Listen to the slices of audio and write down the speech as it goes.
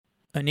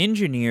An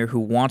engineer who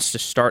wants to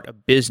start a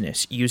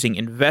business using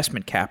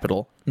investment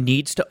capital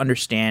needs to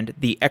understand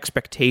the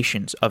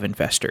expectations of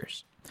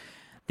investors.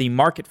 The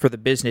market for the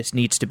business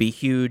needs to be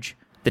huge,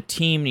 the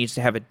team needs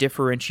to have a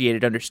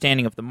differentiated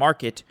understanding of the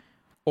market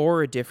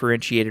or a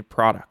differentiated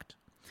product.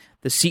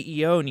 The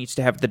CEO needs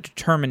to have the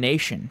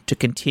determination to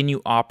continue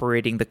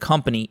operating the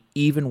company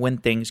even when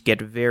things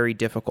get very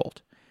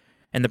difficult.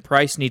 And the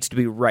price needs to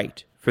be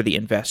right for the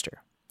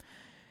investor.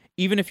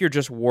 Even if you're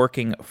just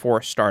working for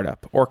a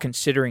startup or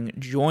considering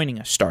joining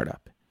a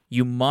startup,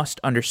 you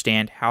must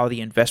understand how the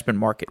investment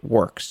market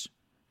works.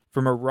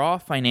 From a raw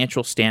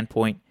financial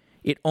standpoint,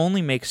 it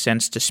only makes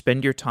sense to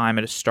spend your time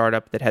at a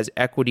startup that has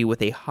equity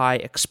with a high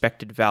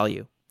expected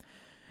value.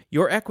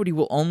 Your equity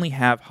will only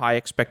have high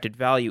expected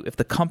value if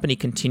the company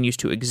continues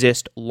to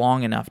exist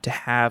long enough to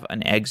have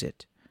an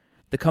exit.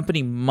 The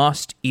company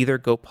must either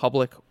go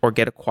public or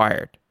get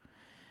acquired.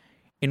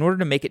 In order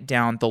to make it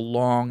down the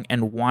long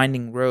and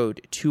winding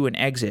road to an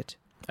exit,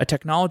 a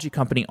technology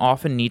company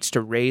often needs to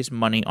raise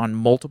money on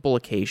multiple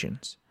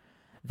occasions.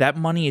 That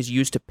money is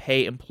used to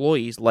pay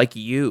employees like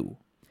you.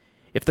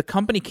 If the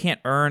company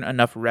can't earn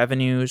enough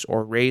revenues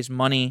or raise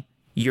money,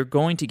 you're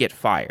going to get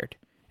fired,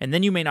 and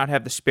then you may not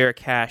have the spare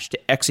cash to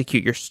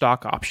execute your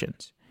stock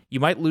options. You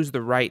might lose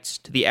the rights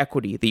to the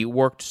equity that you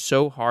worked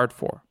so hard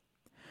for.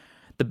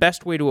 The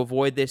best way to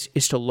avoid this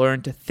is to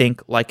learn to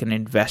think like an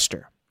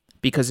investor.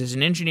 Because as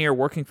an engineer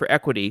working for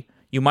equity,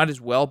 you might as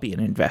well be an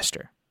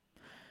investor.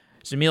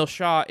 Zamil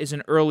Shah is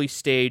an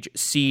early-stage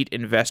seed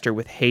investor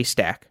with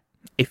Haystack,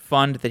 a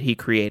fund that he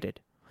created.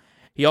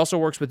 He also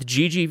works with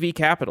GGV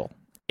Capital,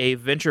 a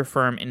venture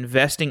firm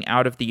investing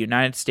out of the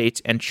United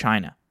States and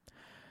China.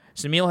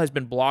 Zamil has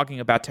been blogging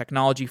about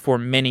technology for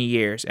many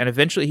years, and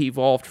eventually he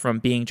evolved from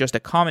being just a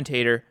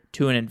commentator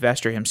to an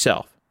investor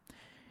himself.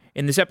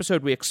 In this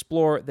episode, we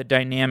explore the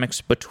dynamics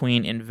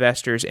between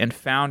investors and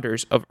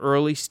founders of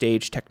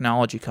early-stage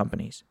technology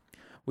companies.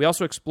 We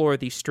also explore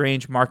the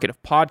strange market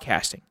of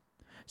podcasting.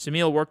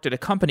 Zamil worked at a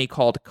company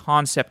called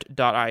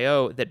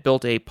Concept.io that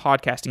built a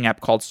podcasting app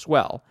called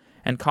Swell,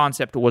 and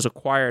Concept was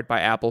acquired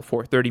by Apple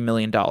for $30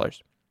 million.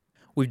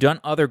 We've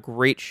done other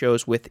great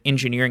shows with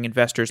engineering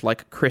investors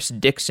like Chris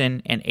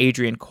Dixon and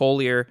Adrian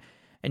Collier,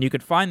 and you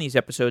can find these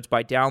episodes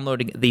by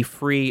downloading the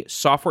free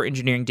Software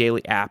Engineering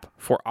Daily app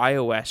for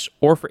iOS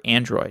or for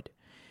Android.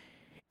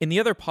 In the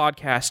other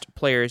podcast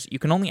players, you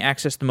can only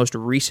access the most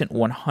recent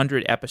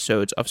 100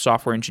 episodes of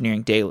Software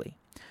Engineering Daily.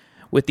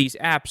 With these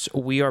apps,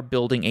 we are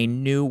building a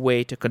new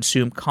way to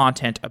consume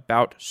content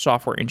about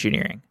software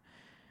engineering.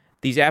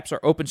 These apps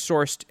are open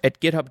sourced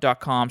at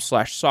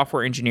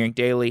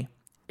github.com/softwareengineeringdaily.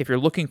 If you're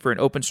looking for an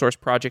open source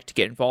project to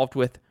get involved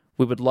with,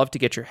 we would love to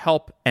get your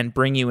help and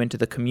bring you into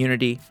the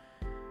community.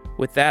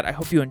 With that, I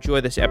hope you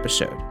enjoy this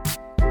episode.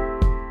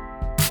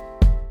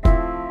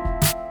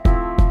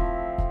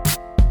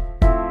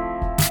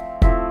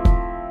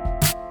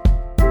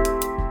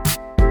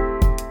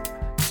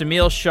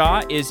 Zamil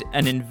Shah is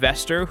an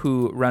investor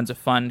who runs a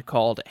fund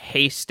called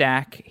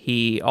Haystack.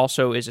 He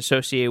also is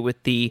associated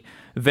with the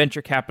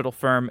venture capital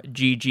firm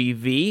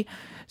GGV.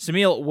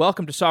 Zamil,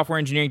 welcome to Software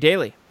Engineering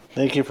Daily.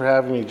 Thank you for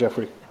having me,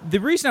 Jeffrey. The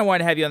reason I wanted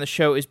to have you on the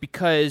show is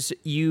because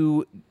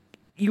you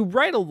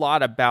write a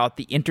lot about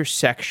the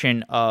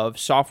intersection of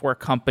software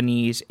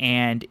companies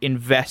and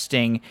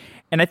investing,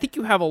 and I think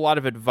you have a lot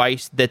of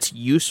advice that's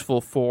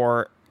useful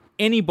for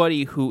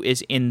anybody who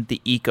is in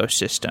the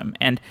ecosystem.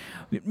 And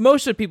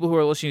most of the people who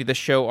are listening to the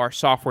show are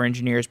software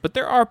engineers, but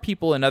there are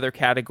people in other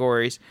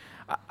categories.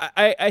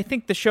 I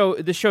think the show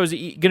is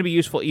going to be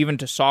useful even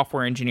to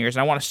software engineers.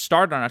 And I want to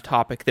start on a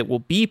topic that will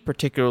be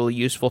particularly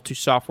useful to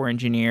software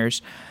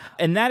engineers,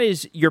 and that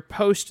is your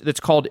post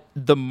that's called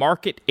 "The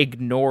Market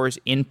Ignores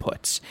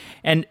Inputs."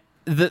 And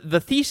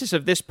the thesis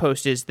of this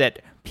post is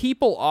that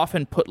people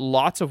often put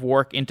lots of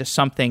work into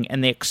something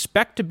and they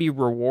expect to be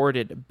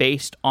rewarded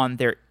based on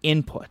their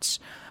inputs.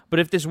 But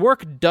if this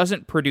work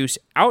doesn't produce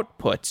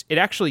outputs, it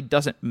actually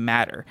doesn't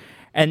matter.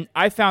 And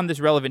I found this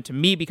relevant to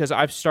me because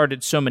I've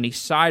started so many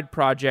side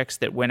projects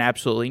that went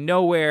absolutely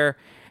nowhere,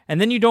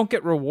 and then you don't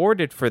get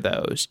rewarded for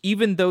those,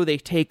 even though they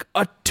take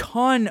a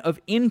ton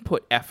of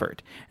input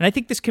effort. And I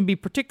think this can be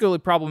particularly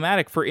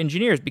problematic for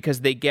engineers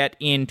because they get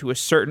into a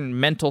certain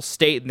mental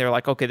state and they're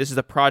like, okay, this is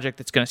a project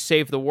that's going to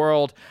save the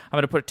world. I'm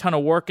going to put a ton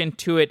of work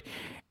into it,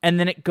 and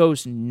then it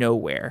goes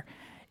nowhere.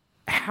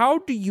 How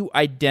do you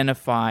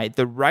identify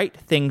the right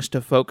things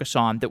to focus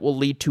on that will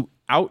lead to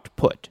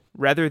output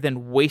rather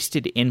than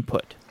wasted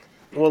input?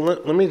 Well,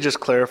 let me just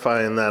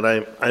clarify in that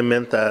I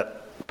meant that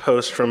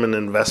post from an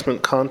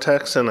investment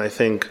context, and I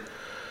think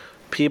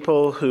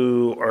people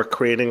who are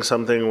creating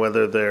something,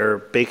 whether they're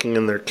baking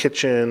in their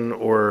kitchen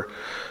or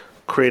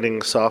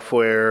creating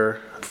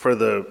software for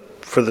the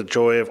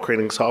joy of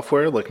creating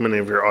software, like many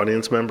of your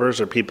audience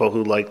members, or people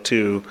who like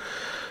to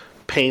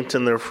paint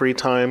in their free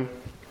time,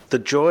 the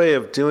joy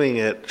of doing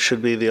it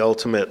should be the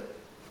ultimate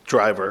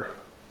driver.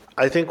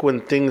 I think where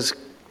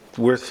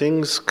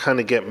things kind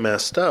of get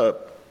messed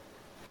up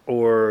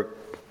or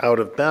out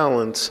of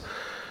balance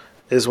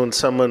is when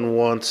someone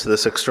wants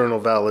this external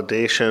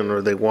validation,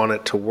 or they want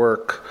it to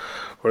work,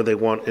 or they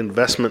want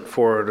investment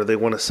for it, or they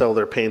want to sell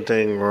their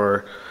painting,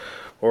 or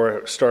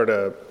start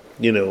a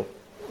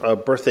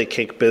birthday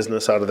cake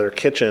business out of their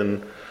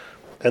kitchen,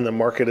 and the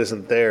market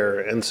isn't there.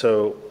 And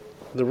so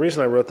the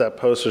reason I wrote that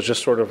post was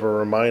just sort of a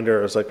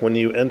reminder. Is like when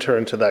you enter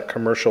into that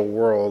commercial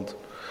world,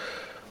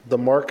 the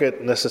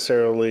market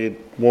necessarily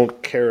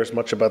won't care as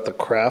much about the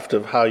craft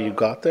of how you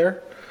got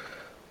there.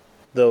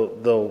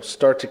 They'll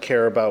start to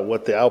care about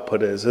what the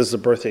output is. Is the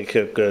birthday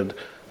cake good?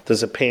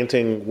 Does a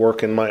painting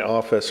work in my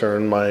office or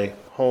in my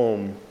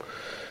home?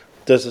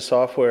 Does the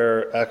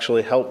software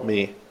actually help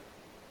me?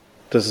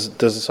 Does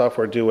the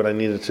software do what I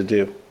need it to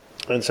do?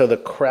 And so the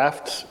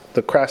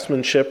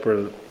craftsmanship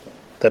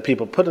that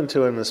people put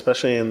into it, and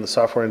especially in the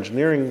software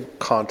engineering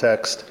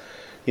context,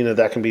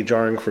 that can be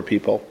jarring for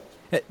people.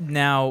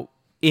 Now,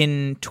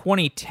 in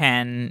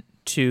 2010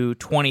 to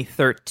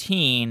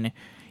 2013,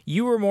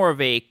 you were more of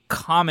a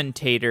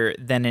commentator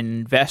than an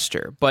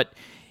investor, but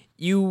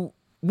you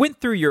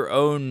went through your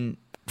own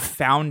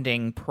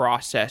founding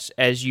process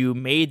as you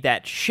made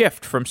that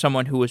shift from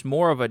someone who was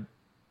more of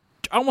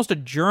almost a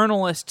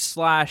journalist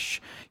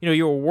 /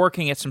 you were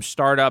working at some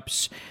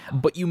startups,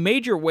 but you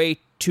made your way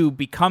to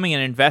becoming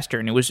an investor,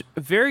 and it was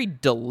very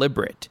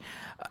deliberate.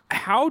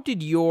 How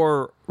did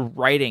your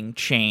writing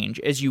change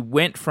as you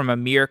went from a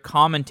mere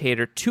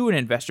commentator to an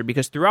investor?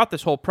 Because throughout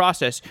this whole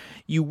process,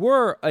 you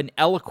were an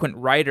eloquent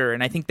writer,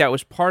 and I think that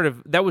was part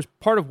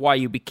of why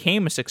you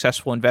became a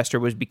successful investor,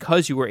 was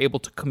because you were able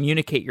to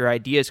communicate your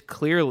ideas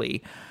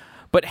clearly.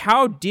 But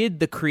how did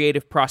the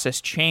creative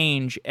process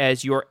change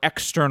as your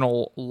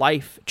external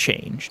life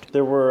changed?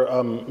 There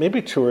were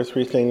maybe 2 or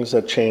 3 things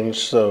that changed.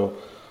 So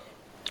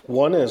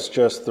one is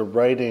just the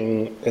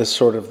writing is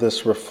sort of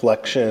this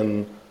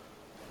reflection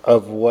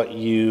of what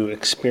you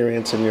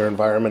experience in your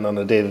environment on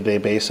a day-to-day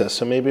basis.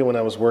 So maybe when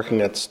I was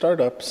working at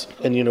startups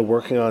and,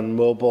 working on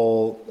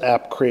mobile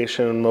app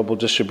creation, mobile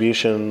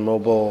distribution,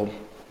 mobile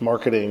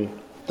marketing,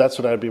 that's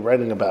what I'd be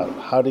writing about.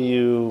 How do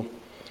you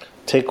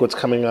take what's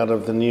coming out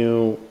of the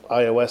new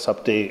iOS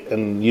update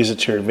and use it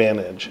to your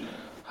advantage?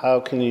 How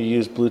can you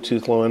use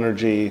Bluetooth Low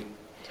Energy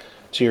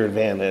to your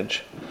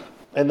advantage?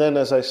 And then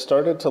as I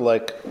started to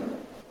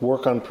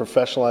work on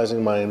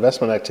professionalizing my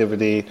investment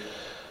activity,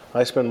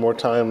 I spend more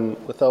time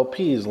with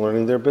LPs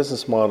learning their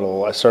business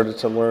model. I started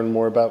to learn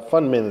more about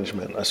fund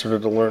management. I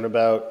started to learn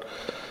about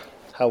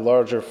how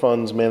larger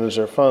funds manage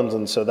their funds,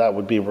 and so that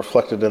would be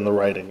reflected in the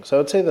writing. So I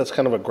would say that's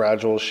kind of a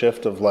gradual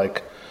shift of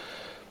kind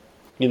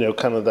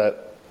of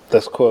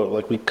this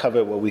quote, we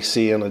covet what we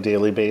see on a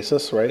daily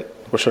basis, right?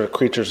 We're sort of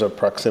creatures of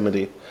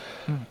proximity.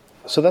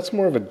 So that's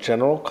more of a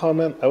general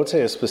comment. I would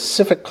say a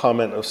specific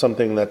comment of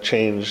something that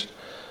changed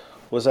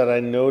was that I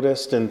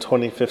noticed in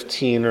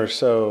 2015 or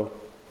so,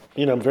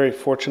 I'm very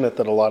fortunate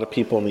that a lot of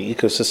people in the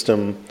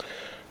ecosystem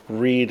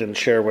read and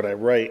share what I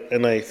write.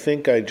 And I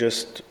think I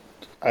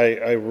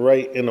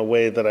write in a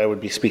way that I would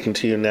be speaking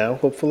to you now,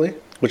 hopefully,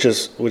 which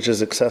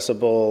is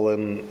accessible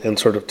and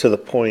sort of to the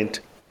point.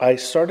 I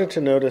started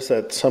to notice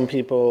that some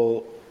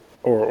people,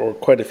 or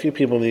quite a few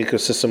people in the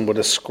ecosystem, would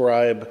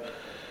ascribe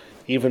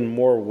even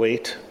more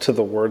weight to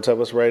the words I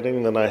was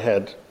writing than I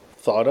had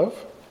thought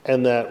of.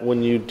 And that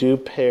when you do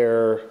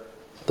pair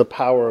the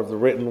power of the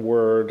written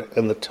word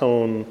and the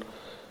tone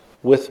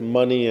with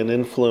money and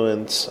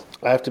influence,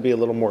 I have to be a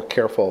little more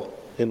careful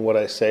in what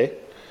I say.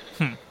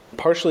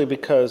 Partially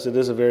because it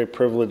is a very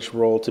privileged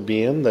role to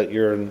be in, that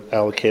you're an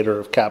allocator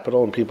of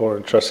capital and people are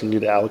entrusting you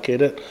to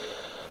allocate it.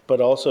 But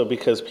also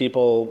because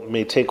people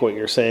may take what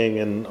you're saying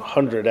and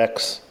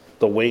 100x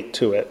the weight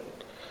to it,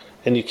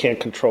 and you can't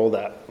control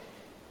that.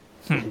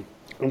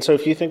 And so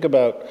if you think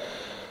about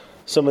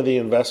some of the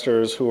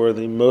investors who are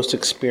the most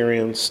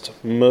experienced,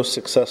 most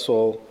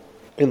successful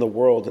in the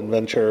world in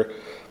venture,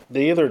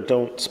 they either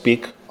don't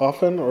speak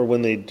often, or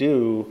when they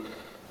do,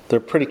 they're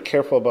pretty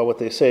careful about what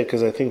they say,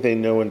 because I think they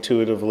know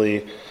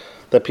intuitively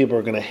that people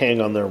are going to hang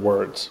on their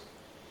words.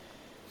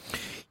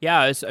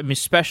 Yeah,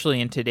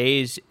 especially in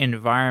today's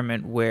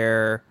environment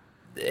where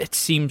it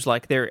seems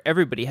like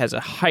everybody has a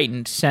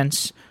heightened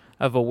sense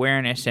of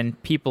awareness, and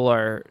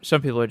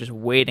some people are just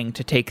waiting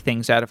to take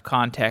things out of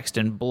context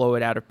and blow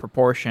it out of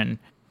proportion.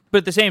 But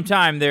at the same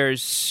time,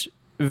 there's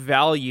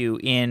value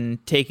in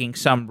taking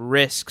some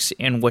risks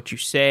in what you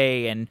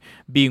say and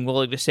being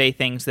willing to say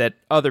things that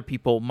other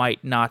people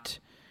might not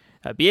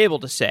be able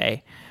to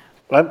say.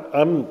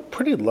 I'm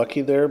pretty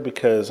lucky there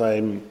because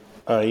I'm,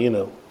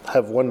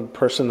 have one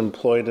person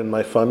employed in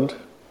my fund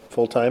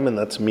full time, and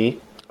that's me.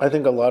 I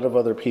think a lot of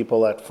other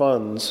people at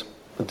funds,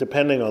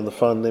 depending on the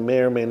fund, they may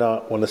or may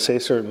not want to say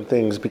certain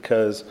things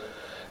because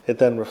it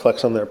then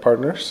reflects on their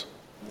partners,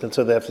 and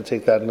so they have to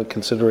take that into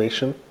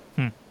consideration.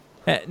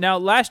 Now,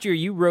 last year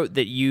you wrote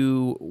that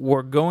you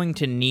were going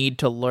to need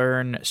to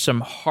learn some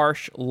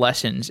harsh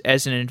lessons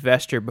as an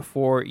investor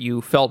before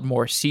you felt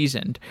more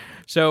seasoned.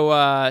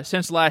 So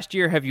since last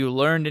year, have you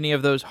learned any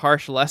of those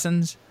harsh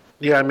lessons?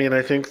 Yeah,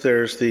 I think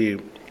there's the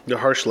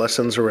harsh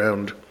lessons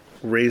around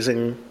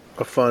raising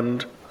a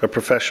fund, a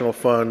professional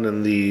fund,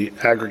 and the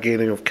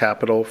aggregating of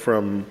capital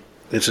from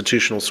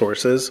institutional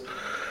sources,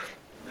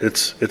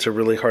 it's a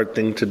really hard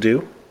thing to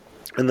do.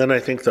 And then I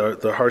think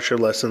the harsher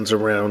lessons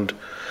around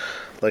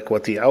like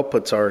what the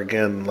outputs are,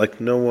 again, like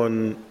no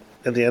one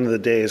at the end of the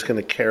day is going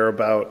to care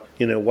about,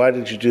 why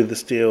did you do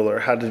this deal, or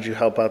how did you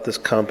help out this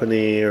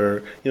company,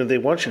 or, they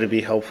want you to be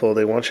helpful,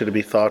 they want you to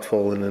be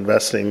thoughtful in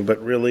investing, but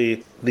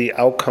really the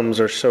outcomes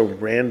are so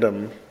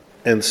random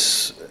and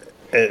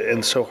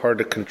so hard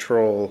to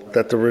control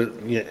that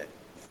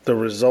the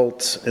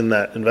results in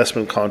that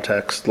investment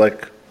context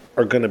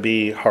are going to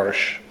be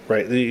harsh,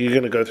 right? You're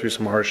going to go through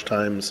some harsh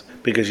times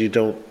because you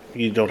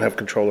don't have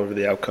control over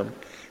the outcome.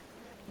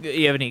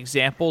 You have any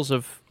examples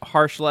of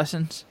harsh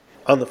lessons?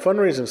 On the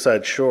fundraising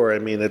side, sure. I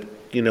mean,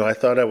 I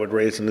thought I would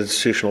raise an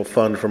institutional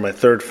fund for my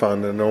third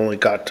fund, and only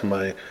got to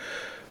my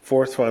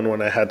fourth fund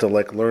when I had to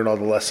learn all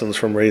the lessons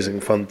from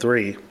raising fund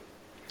 3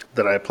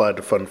 that I applied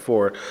to fund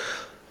 4.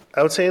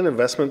 I would say in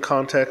investment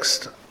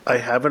context, I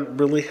haven't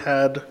really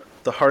had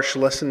the harsh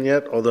lesson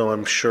yet, although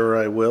I'm sure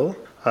I will.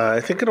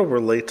 I think it'll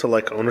relate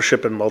to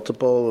ownership and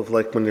multiple of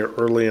when you're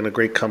early in a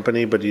great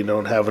company, but you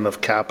don't have enough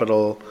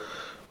capital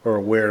or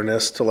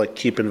awareness to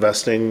keep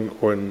investing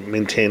or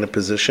maintain a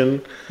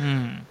position,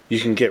 you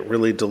can get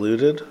really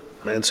diluted.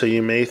 And so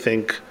you may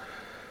think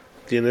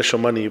the initial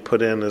money you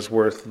put in is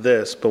worth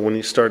this, but when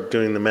you start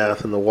doing the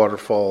math and the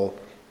waterfall,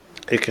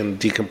 it can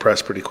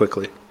decompress pretty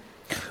quickly.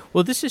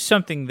 Well, this is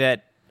something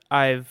that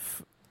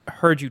I've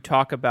heard you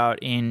talk about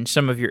in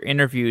some of your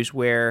interviews,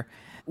 where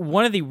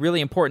one of the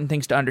really important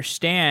things to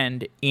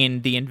understand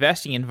in the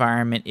investing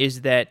environment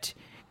is that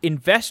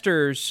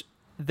investors,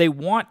 they don't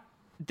want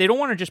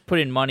to just put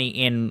in money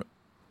in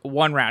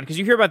one round, because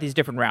you hear about these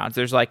different rounds.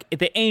 There's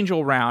the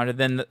angel round, and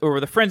then or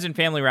the friends and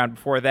family round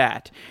before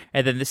that,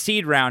 and then the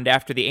seed round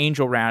after the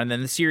angel round, and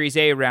then the Series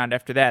A round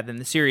after that, then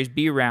the Series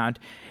B round.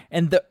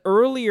 And the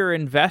earlier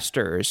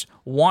investors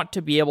want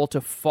to be able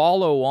to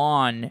follow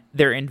on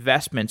their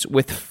investments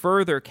with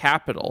further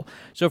capital.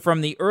 So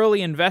from the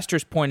early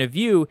investor's point of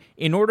view,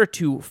 in order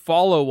to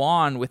follow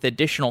on with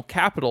additional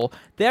capital,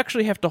 they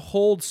actually have to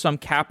hold some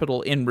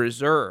capital in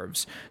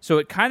reserves. So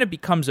it kind of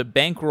becomes a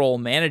bankroll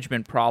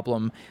management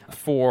problem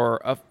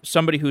for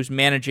somebody who's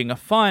managing a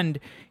fund.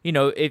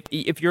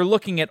 If you're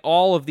looking at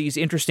all of these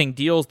interesting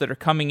deals that are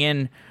coming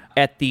in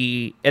at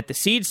the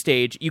seed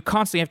stage, you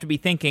constantly have to be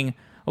thinking,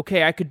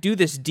 okay, I could do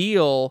this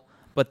deal,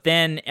 but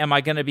then am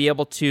I going to be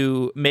able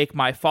to make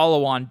my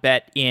follow-on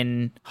bet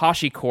in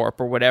HashiCorp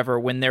or whatever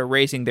when they're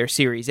raising their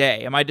Series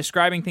A? Am I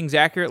describing things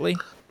accurately?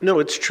 No,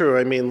 it's true.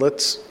 I mean,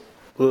 let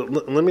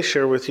me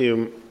share with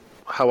you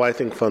how I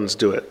think funds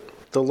do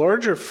it. The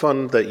larger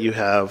fund that you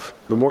have,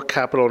 the more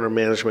capital under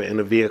management in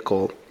a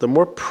vehicle, the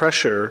more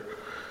pressure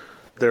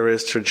there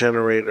is to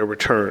generate a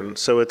return.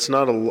 So it's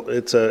kind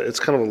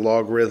of a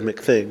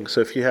logarithmic thing.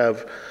 So if you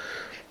have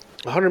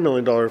a $100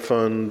 million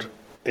fund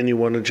and you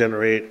want to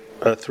generate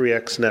a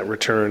 3x net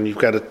return, you've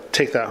got to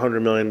take that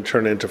 $100 million and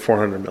turn it into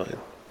 $400 million.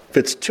 If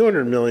it's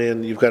 $200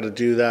 million, you've got to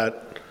do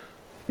that.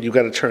 You've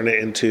got to turn it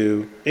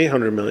into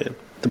 $800 million.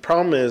 The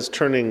problem is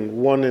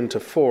turning 1 into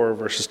 4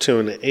 versus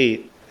 2 into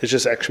 8 is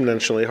just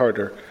exponentially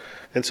harder.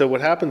 And so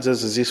what happens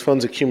is these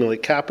funds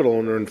accumulate capital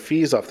and earn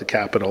fees off the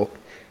capital,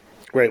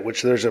 right,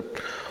 which there's a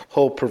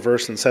whole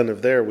perverse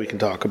incentive there we can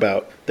talk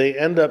about. They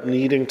end up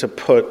needing to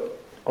put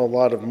a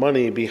lot of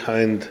money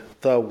behind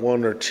the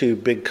 1 or 2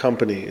 big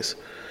companies.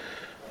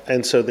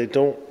 And so they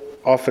don't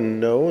often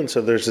know. And so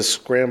there's this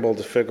scramble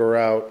to figure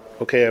out,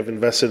 okay, I've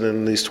invested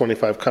in these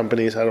 25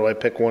 companies. How do I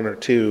pick 1 or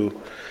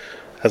 2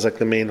 as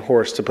the main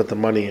horse to put the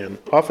money in?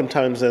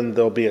 Oftentimes then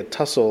there'll be a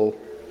tussle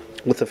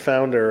with the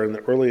founder and the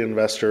early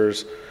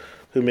investors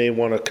who may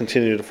want to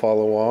continue to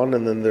follow on.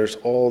 And then there's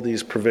all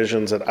these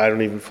provisions that I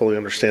don't even fully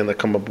understand that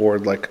come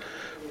aboard, like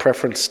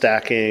preference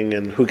stacking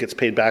and who gets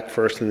paid back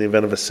first in the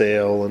event of a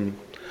sale and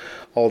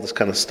all this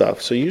kind of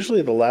stuff. So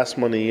usually the last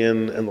money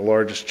in and the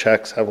largest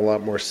checks have a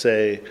lot more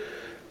say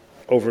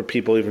over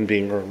people even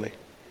being early.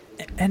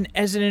 And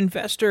as an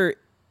investor,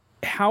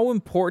 how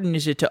important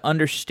is it to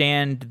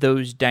understand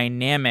those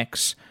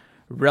dynamics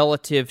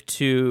relative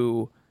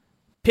to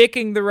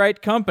picking the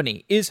right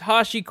company? Is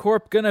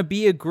HashiCorp going to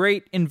be a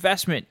great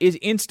investment? Is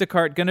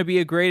Instacart going to be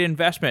a great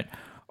investment?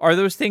 Are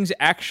those things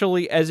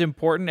actually as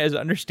important as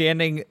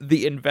understanding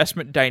the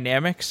investment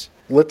dynamics?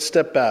 Let's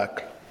step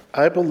back.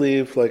 I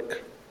believe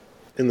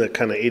in the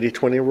kind of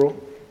 80-20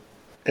 rule.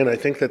 And I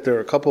think that there are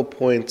a couple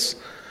points,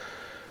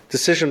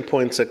 decision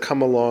points that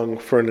come along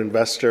for an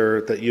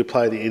investor that you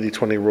apply the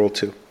 80-20 rule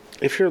to.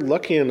 If you're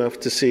lucky enough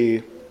to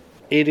see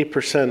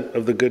 80%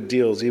 of the good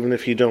deals, even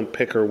if you don't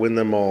pick or win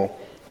them all,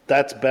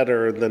 that's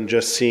better than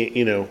just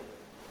seeing,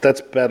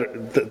 that's better.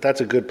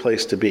 That's a good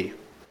place to be.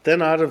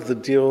 Then out of the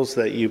deals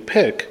that you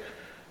pick,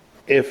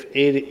 if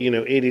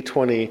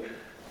 80-20,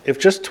 if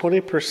just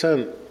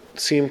 20%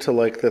 seem to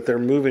that they're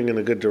moving in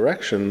a good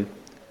direction,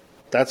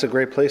 that's a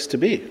great place to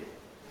be,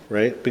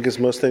 right? Because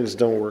most things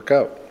don't work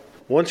out.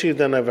 Once you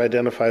then have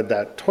identified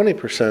that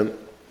 20%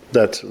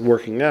 that's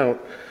working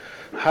out,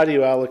 how do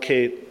you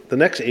allocate the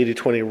next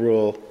 80-20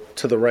 rule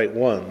to the right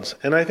ones?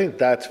 And I think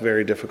that's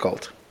very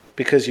difficult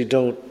because you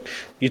don't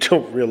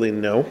really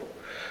know.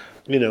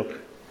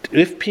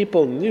 If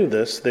people knew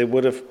this, they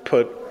would have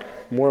put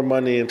more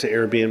money into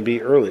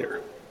Airbnb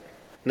earlier.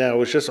 Now, it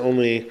was just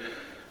only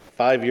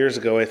 5 years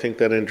ago, I think,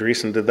 that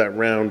Andreessen did that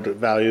round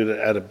valued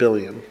at $1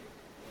 billion,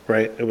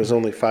 right? It was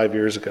only 5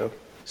 years ago.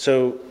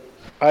 So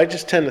I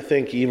just tend to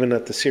think even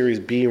at the Series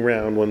B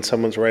round, when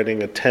someone's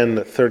writing a $10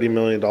 to $30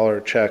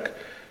 million check,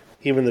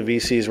 even the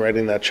VCs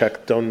writing that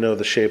check don't know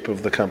the shape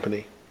of the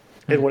company.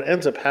 And what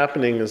ends up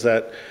happening is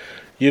that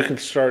you can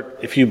start,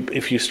 if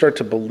you start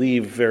to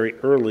believe very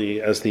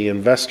early as the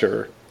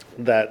investor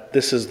that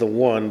this is the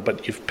one,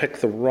 but you've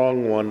picked the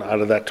wrong one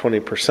out of that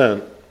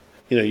 20%,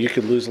 you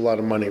could lose a lot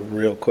of money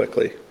real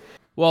quickly.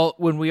 Well,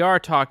 when we are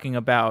talking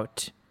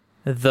about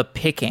the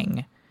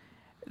picking,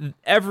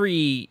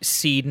 every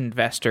seed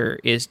investor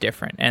is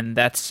different, and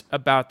that's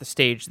about the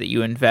stage that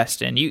you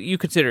invest in. You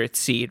consider it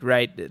seed,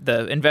 right?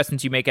 The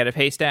investments you make out of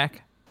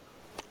Haystack?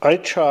 I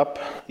chop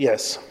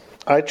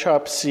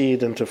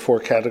seed into 4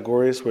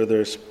 categories, where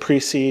there's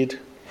pre-seed,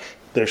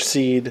 there's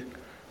seed,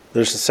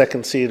 there's a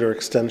second seed or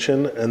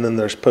extension, and then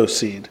there's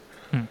post-seed.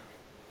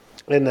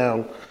 And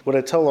now, what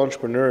I tell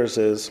entrepreneurs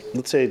is,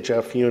 let's say,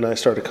 Jeff, you and I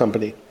start a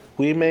company.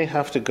 We may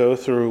have to go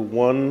through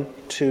 1,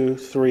 2,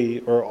 3,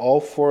 or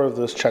all 4 of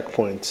those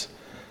checkpoints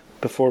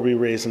before we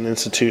raise an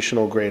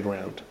institutional grade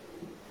round.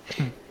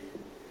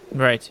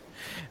 Right.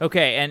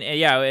 Okay,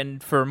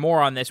 and for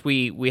more on this,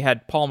 we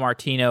had Paul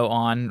Martino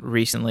on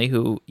recently,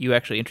 who you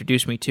actually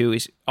introduced me to.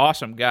 He's an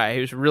awesome guy.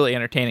 He was a really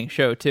entertaining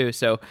show too.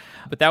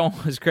 But that one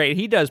was great.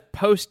 He does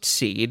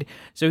post-seed,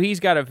 so he's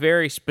got a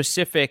very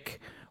specific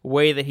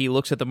way that he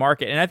looks at the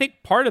market. And I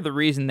think part of the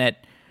reason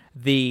that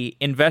the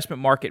investment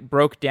market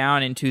broke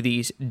down into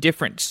these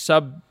different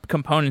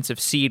subcomponents of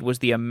seed was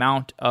the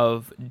amount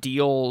of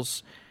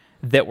deals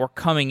that were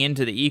coming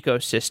into the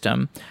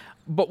ecosystem.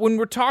 But when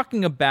we're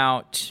talking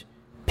about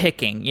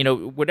picking,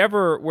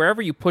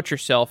 wherever you put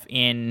yourself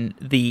in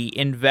the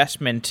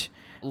investment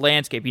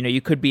landscape,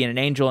 you could be an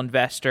angel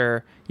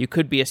investor, you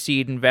could be a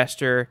seed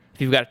investor.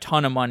 If you've got a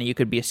ton of money, you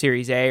could be a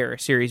Series A or a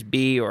Series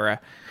B or a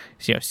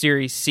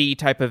Series C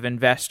type of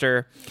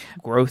investor,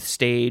 growth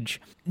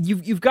stage.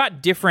 You've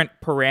got different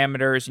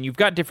parameters, and you've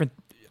got different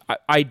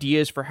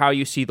ideas for how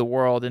you see the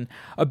world. And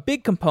a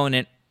big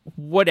component,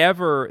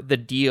 whatever the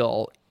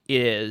deal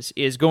is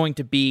going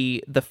to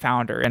be the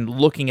founder, and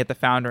looking at the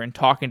founder and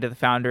talking to the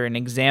founder and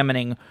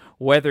examining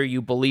whether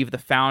you believe the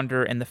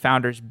founder and the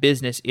founder's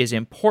business is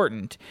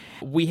important.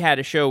 We had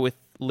a show with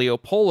Leo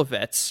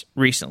Polovets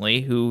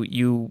recently, who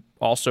you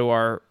also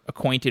are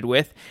acquainted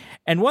with.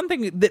 And one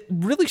thing that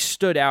really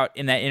stood out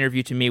in that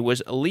interview to me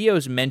was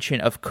Leo's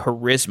mention of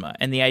charisma,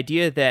 and the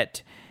idea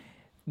that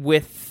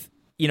with,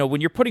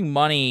 when you're putting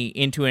money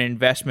into an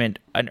investment,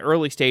 an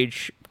early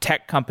stage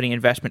tech company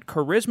investment,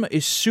 charisma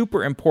is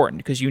super important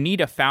because you need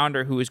a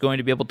founder who is going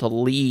to be able to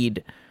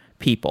lead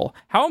people.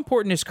 How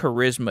important is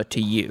charisma to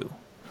you?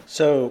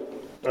 So,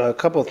 a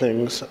couple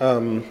things.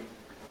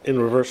 In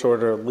reverse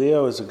order,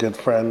 Leo is a good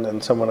friend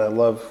and someone I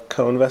love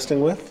co-investing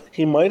with.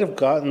 He might have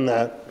gotten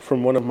that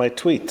from one of my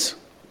tweets.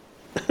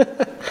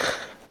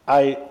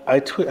 I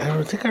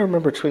think I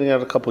remember tweeting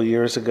out a couple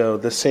years ago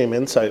the same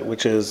insight,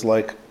 which is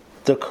like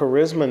the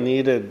charisma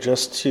needed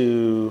just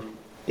to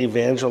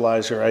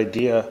evangelize your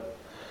idea.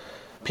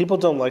 People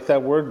don't like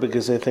that word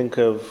because they think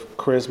of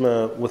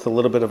charisma with a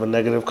little bit of a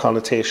negative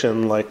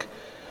connotation, like,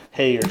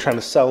 hey, you're trying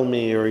to sell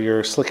me, or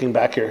you're slicking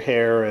back your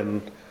hair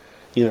and,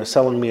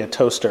 selling me a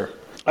toaster.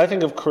 I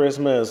think of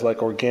charisma as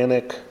like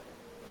organic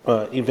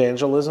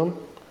evangelism,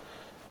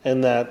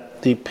 and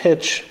that the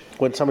pitch,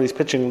 when somebody's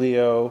pitching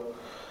Leo,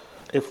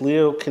 if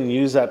Leo can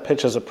use that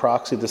pitch as a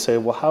proxy to say,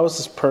 well, how is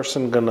this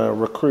person going to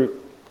recruit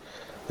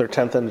their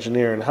 10th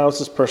engineer, and how is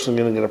this person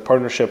going to get a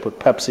partnership with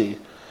Pepsi,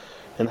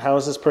 and how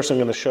is this person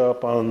going to show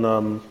up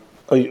on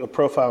a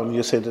profile in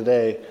USA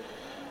Today?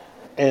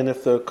 And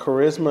if the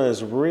charisma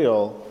is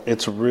real,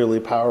 it's really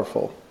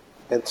powerful.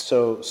 And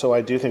so I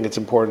do think it's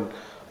important.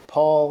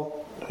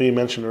 Paul, who you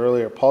mentioned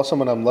earlier, Paul's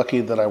someone I'm lucky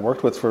that I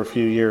worked with for a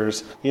few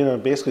years,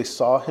 basically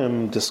saw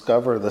him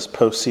discover this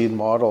post-seed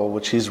model,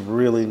 which he's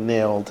really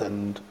nailed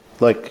and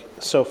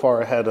so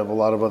far ahead of a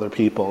lot of other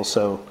people.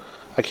 So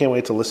I can't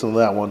wait to listen to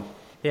that one.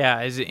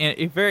 Yeah, he's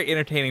a very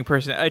entertaining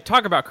person. I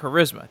talk about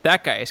charisma.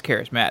 That guy is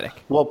charismatic.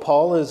 Well,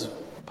 Paul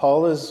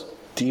is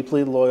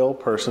deeply loyal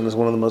person, is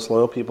one of the most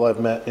loyal people I've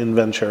met in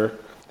venture,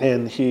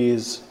 and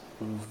he's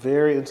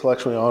very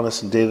intellectually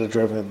honest and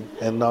data-driven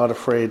and not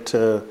afraid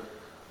to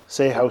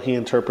say how he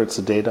interprets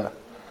the data.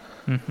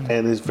 Mm-hmm.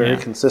 And is very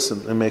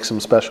consistent and makes him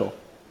special.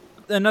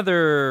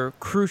 Another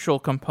crucial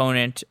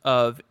component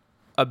of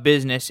a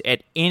business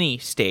at any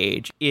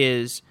stage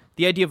is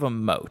the idea of a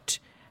moat.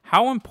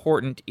 How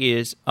important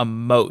is a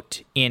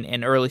moat in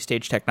an early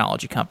stage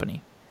technology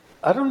company?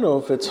 I don't know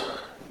if it's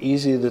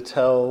easy to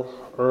tell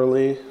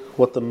early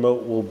what the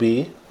moat will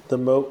be. The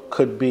moat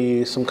could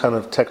be some kind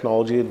of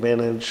technology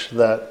advantage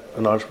that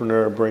an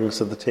entrepreneur brings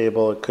to the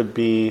table. It could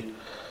be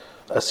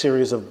a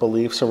series of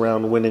beliefs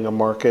around winning a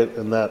market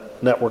and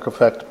that network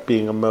effect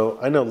being a moat.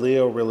 I know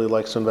Leo really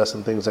likes to invest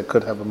in things that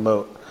could have a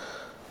moat.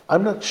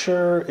 I'm not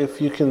sure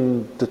if you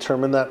can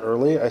determine that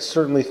early. I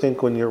certainly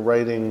think when you're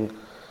writing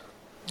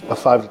a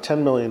 $5 to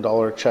 $10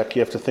 million check,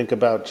 you have to think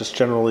about just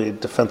generally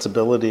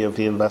defensibility of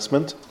the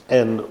investment.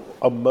 And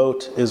a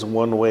moat is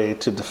one way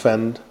to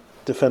defend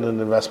an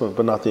investment,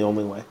 but not the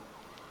only way.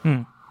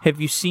 Have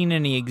you seen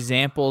any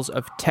examples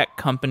of tech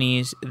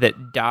companies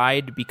that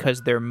died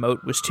because their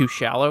moat was too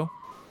shallow?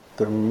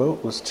 Their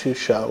moat was too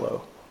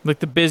shallow. Like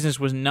the business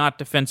was not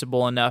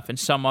defensible enough and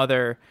some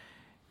other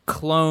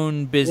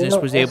clone business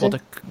was able to...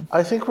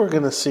 I think we're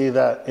going to see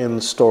that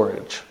in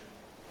storage.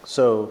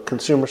 So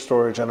consumer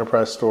storage,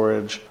 enterprise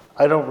storage.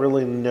 I don't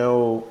really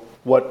know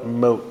what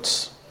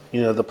moats,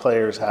 the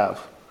players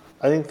have.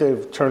 I think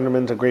they've turned them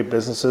into great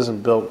businesses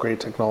and built great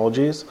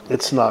technologies.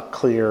 It's not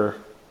clear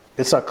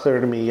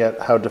to me yet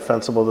how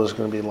defensible those are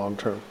going to be long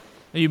term.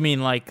 You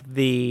mean like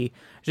you're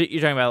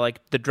talking about like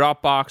the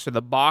Dropbox or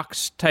the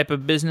Box type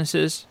of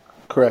businesses?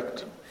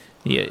 Correct.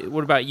 Yeah.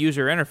 What about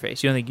user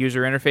interface? You don't think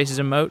user interface is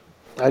a moat?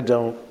 I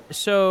don't.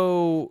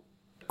 So,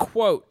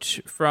 quote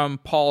from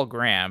Paul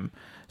Graham,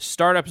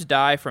 startups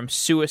die from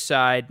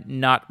suicide,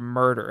 not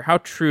murder. How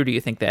true do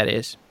you think that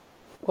is?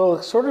 Well,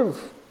 it's sort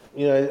of,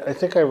 I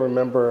think I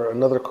remember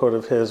another quote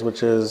of his,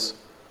 which is,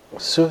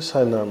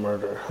 suicide, not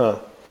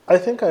murder, I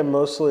think I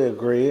mostly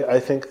agree. I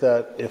think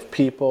that if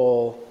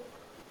people,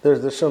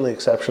 there's certainly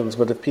exceptions,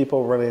 but if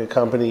people running a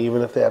company,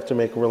 even if they have to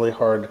make really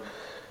hard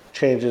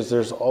changes,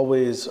 there's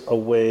always a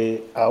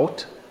way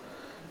out.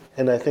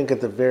 And I think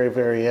at the very,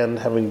 very end,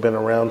 having been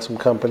around some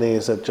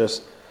companies that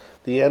just,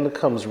 the end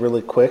comes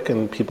really quick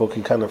and people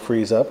can kind of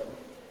freeze up.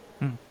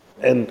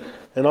 And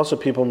also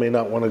people may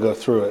not want to go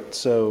through it.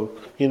 So,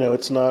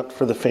 it's not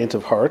for the faint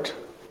of heart.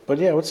 But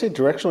yeah, I would say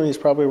directionally he's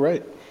probably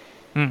right.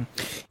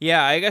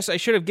 Yeah, I guess I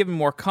should have given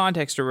more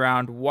context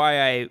around why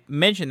I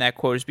mentioned that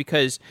quote is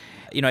because,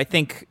 I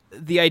think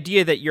the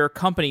idea that your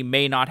company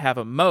may not have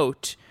a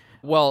moat,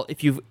 well,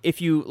 if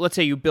you let's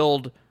say you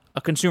build a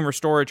consumer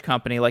storage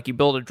company, like you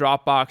build a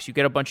Dropbox, you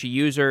get a bunch of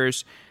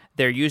users,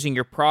 they're using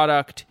your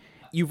product,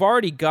 you've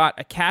already got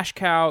a cash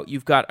cow,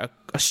 you've got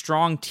a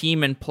strong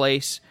team in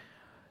place.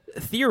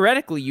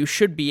 Theoretically, you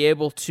should be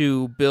able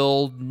to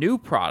build new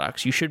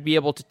products. You should be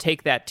able to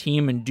take that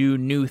team and do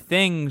new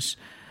things.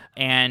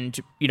 And,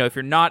 if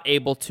you're not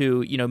able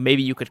to,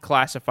 maybe you could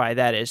classify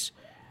that as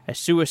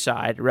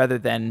suicide rather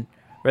than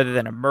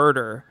a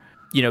murder,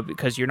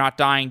 because you're not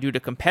dying due to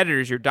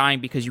competitors. You're dying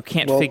because you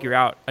can't figure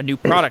out a new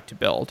product to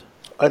build.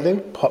 I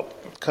think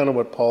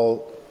what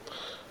Paul,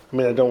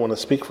 I don't want to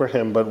speak for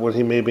him, but what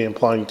he may be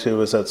implying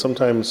to is that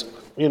sometimes,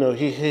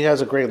 he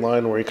has a great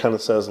line where he kind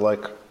of says,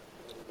 like,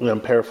 I'm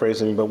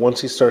paraphrasing, but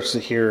once he starts to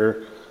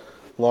hear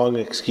long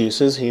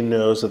excuses, he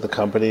knows that the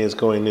company is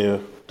going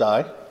to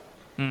die.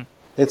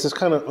 It's this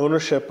kind of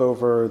ownership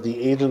over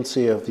the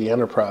agency of the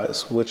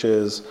enterprise, which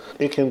is,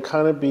 it can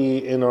kind of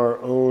be in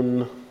our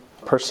own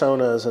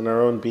personas and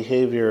our own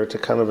behavior to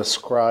kind of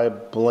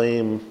ascribe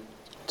blame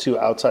to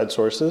outside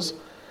sources.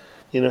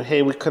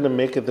 Hey, we couldn't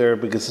make it there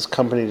because this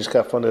company just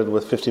got funded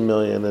with $50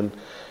 million, and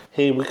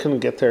hey, we couldn't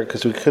get there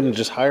because we couldn't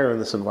just hire in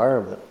this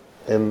environment.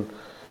 And,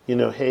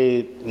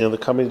 hey, the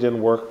company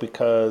didn't work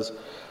because,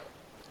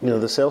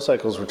 the sales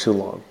cycles were too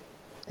long.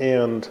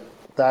 And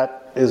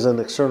that is an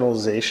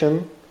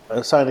externalization,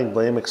 assigning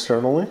blame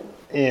externally.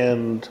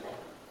 And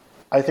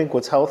I think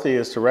what's healthy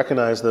is to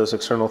recognize those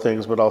external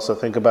things, but also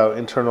think about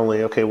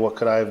internally, okay, what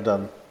could I have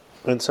done?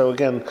 And so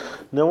again,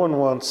 no one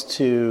wants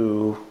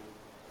to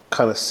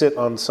kind of sit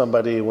on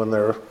somebody when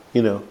they're,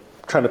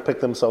 trying to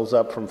pick themselves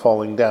up from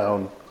falling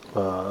down.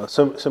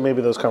 So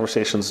maybe those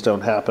conversations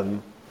don't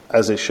happen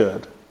as they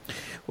should.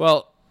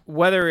 Well,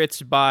 whether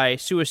it's by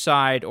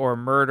suicide or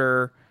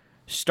murder,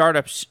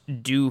 startups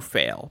do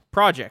fail.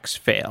 Projects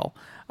fail.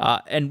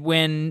 And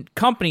when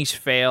companies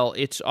fail,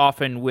 it's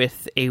often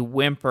with a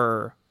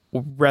whimper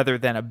rather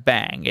than a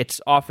bang. It's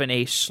often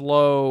a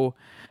slow,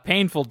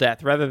 painful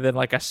death rather than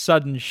like a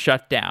sudden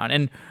shutdown.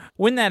 And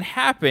when that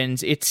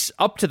happens, it's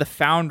up to the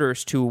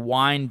founders to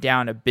wind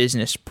down a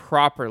business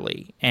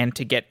properly and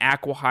to get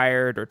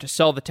acqui-hired or to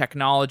sell the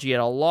technology at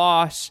a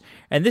loss.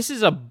 And this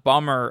is a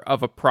bummer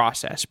of a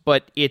process,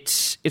 but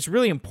it's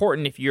really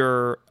important if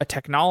you're a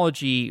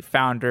technology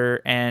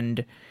founder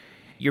and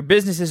your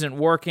business isn't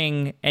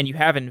working and you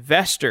have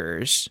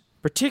investors,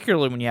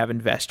 particularly when you have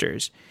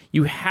investors,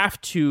 you have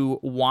to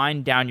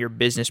wind down your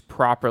business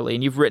properly.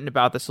 And you've written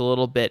about this a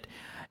little bit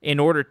in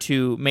order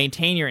to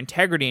maintain your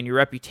integrity and your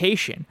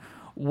reputation.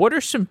 What are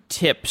some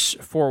tips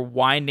for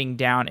winding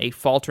down a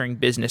faltering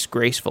business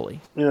gracefully?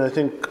 I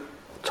think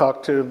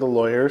talk to the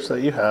lawyers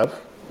that you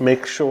have.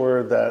 Make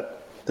sure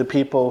that the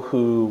people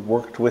who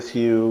worked with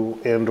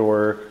you and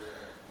or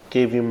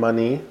gave you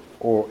money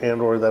or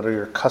that are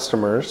your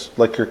customers,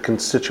 like your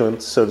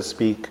constituents, so to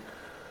speak,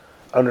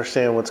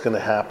 understand what's going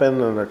to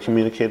happen and are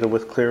communicated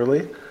with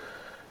clearly,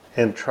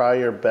 and try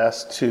your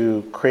best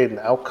to create an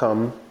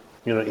outcome.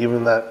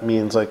 Even that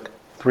means like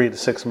 3 to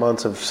 6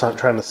 months of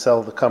trying to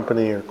sell the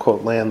company or,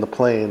 quote, land the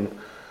plane.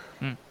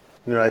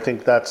 I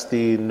think that's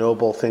the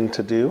noble thing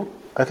to do.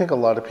 I think a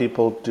lot of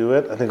people do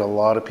it. I think a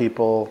lot of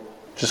people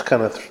just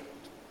kind of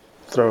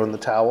throw in the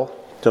towel,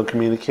 don't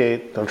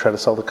communicate, don't try to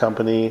sell the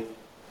company.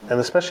 And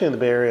especially in the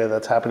Bay Area,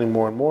 that's happening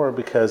more and more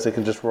because they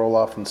can just roll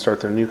off and start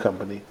their new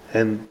company.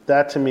 And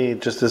that, to me,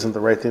 just isn't the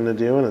right thing to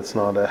do, and it's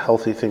not a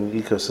healthy thing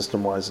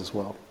ecosystem-wise as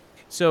well.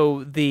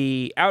 So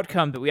the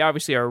outcome that we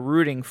obviously are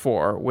rooting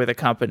for with a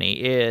company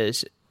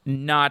is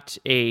not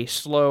a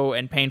slow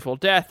and painful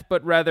death,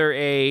 but rather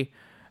a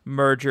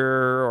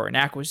merger or an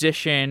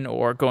acquisition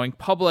or going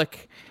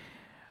public.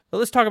 But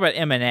let's talk about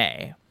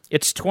M&A.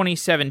 It's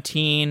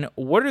 2017.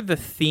 What are the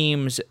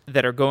themes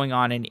that are going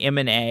on in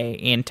M&A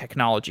in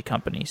technology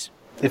companies?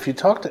 If you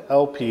talk to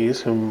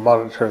LPs who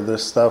monitor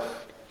this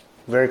stuff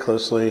very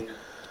closely,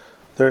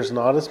 there's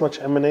not as much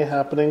M&A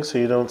happening, so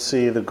you don't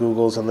see the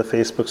Googles and the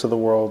Facebooks of the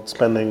world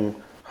spending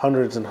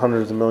hundreds and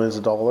hundreds of millions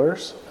of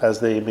dollars as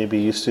they maybe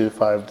used to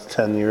 5 to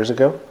 10 years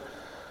ago.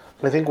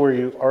 I think where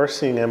you are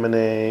seeing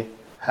M&A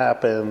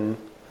happen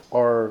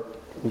are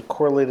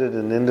correlated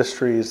in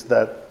industries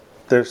that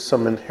there's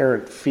some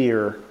inherent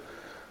fear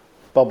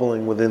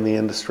bubbling within the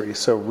industry.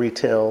 So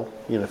retail,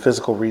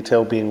 physical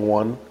retail being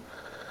one,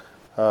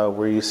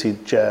 where you see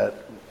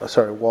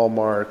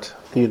Walmart,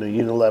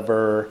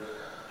 Unilever,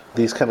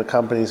 these kind of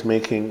companies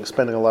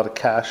spending a lot of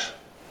cash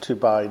to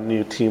buy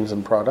new teams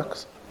and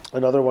products.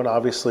 Another one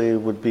obviously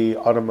would be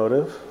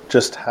automotive,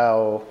 just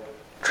how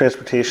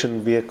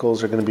transportation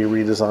vehicles are going to be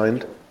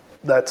redesigned.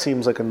 That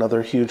seems like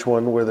another huge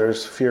one where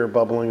there's fear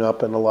bubbling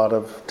up and a lot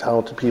of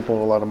talented people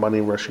and a lot of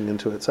money rushing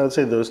into it. So I'd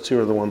say those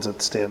two are the ones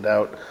that stand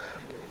out.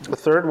 The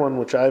third one,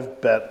 which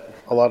I've bet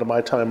a lot of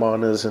my time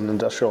on, is in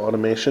industrial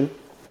automation.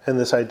 And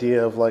this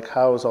idea of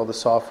how is all the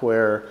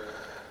software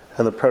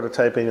and the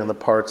prototyping and the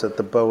parts at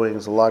the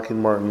Boeings, the Lockheed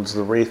Martins,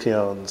 the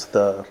Raytheons,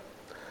 the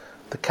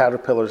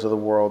Caterpillars of the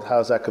world,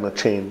 how's that going to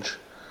change?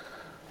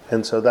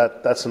 And so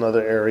that's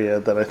another area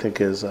that I think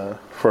is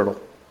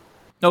fertile.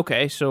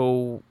 Okay,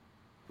 so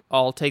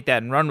I'll take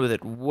that and run with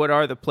it. What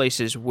are the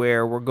places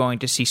where we're going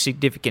to see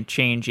significant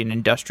change in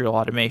industrial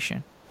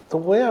automation? The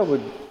way I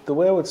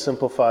would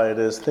simplify it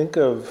is think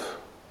of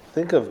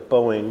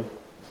Boeing,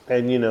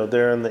 and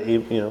they're in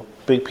the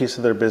big piece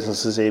of their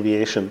business is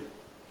aviation,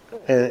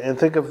 and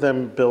think of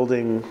them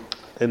building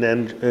an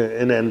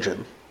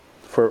engine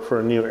for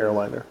a new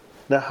airliner.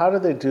 Now, how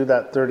did they do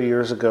that 30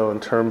 years ago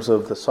in terms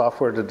of the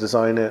software to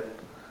design it,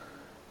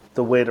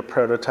 the way to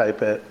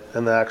prototype it,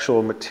 and the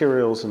actual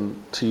materials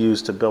to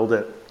use to build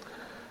it?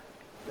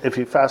 If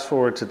you fast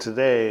forward to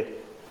today,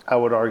 I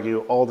would argue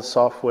all the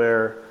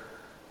software,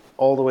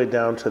 all the way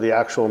down to the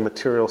actual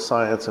material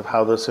science of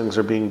how those things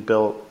are being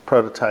built,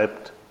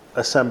 prototyped,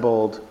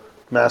 assembled,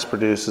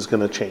 mass-produced is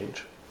going to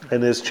change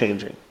and is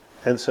changing.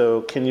 And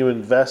so can you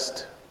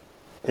invest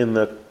in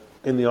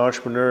the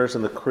entrepreneurs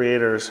and the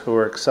creators who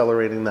are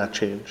accelerating that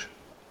change?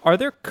 Are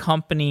there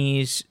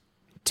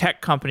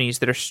tech companies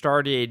that are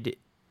started,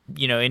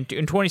 in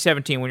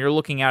 2017 when you're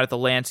looking out at the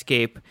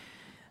landscape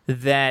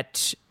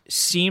that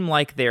seem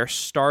like they're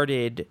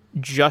started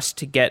just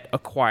to get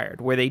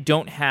acquired, where they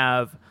don't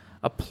have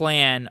a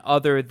plan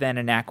other than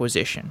an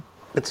acquisition?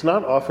 It's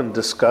not often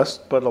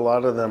discussed, but a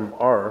lot of them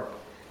are.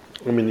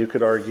 I mean, you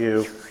could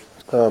argue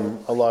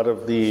a lot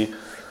of the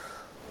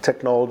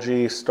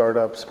technology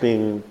startups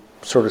being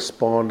sort of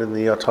spawned in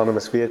the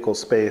autonomous vehicle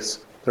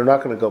space, they're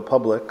not going to go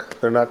public.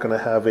 They're not going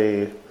to have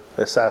a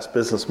SaaS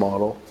business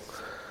model.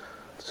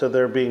 So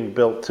they're being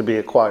built to be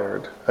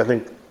acquired. I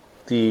think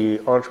the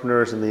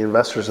entrepreneurs and the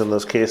investors in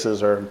those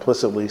cases are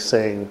implicitly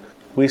saying,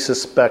 we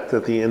suspect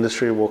that the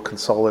industry will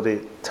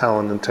consolidate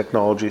talent and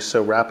technology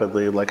so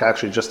rapidly, like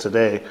actually just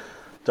today,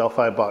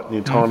 Delphi bought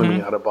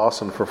Nutonomy out of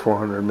Boston for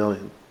 $400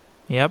 million.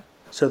 Yep.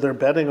 So they're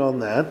betting on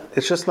that.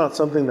 It's just not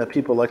something that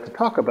people like to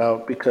talk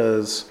about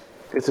because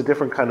it's a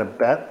different kind of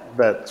bet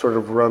that sort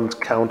of runs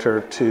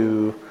counter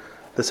to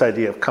this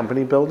idea of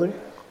company building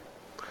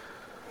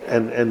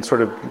and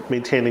sort of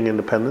maintaining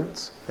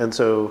independence. And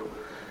so,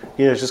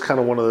 it's just kind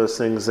of one of those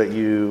things that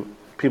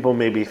people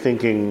may be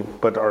thinking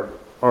but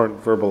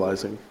aren't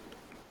verbalizing.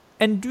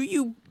 And do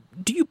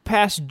you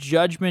pass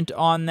judgment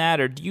on that,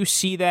 or do you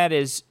see that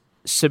as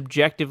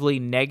subjectively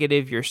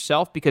negative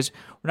yourself? Because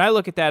when I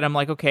look at that, I'm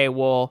like, okay,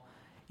 well,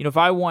 if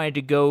I wanted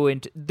to go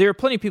into, there are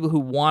plenty of people who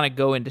want to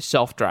go into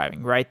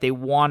self-driving, right? They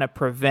want to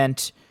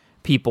prevent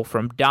people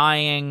from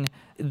dying.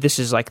 This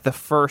is like the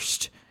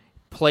first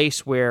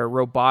place where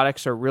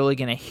robotics are really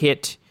going to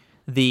hit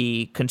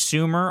the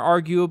consumer,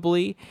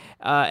 arguably.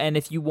 And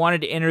if you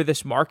wanted to enter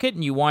this market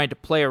and you wanted to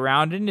play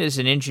around in it as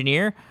an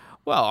engineer,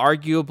 well,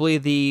 arguably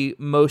the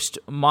most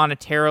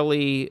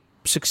monetarily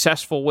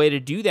successful way to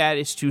do that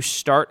is to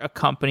start a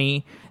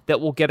company that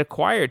will get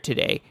acquired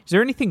today. Is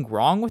there anything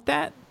wrong with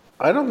that?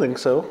 I don't think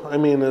so. I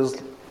mean,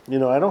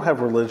 I don't have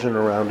religion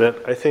around it.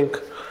 I think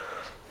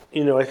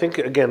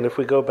again, if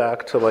we go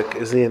back to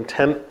is the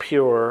intent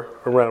pure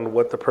around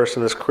what the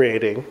person is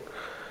creating?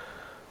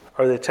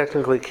 Are they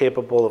technically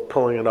capable of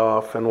pulling it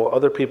off? And will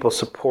other people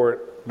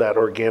support that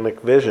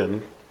organic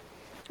vision?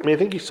 I mean, I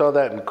think you saw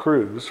that in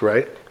Cruise,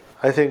 right?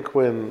 I think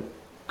when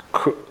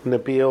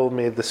Nabil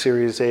made the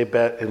Series A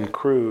bet in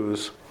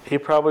Cruise, he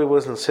probably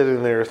wasn't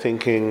sitting there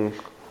thinking,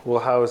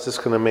 well, how is this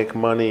going to make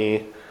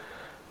money?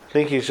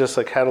 think he's just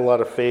like had a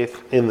lot of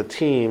faith in the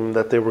team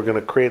that they were going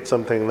to create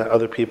something that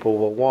other people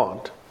will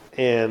want.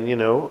 And,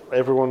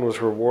 everyone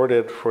was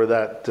rewarded for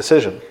that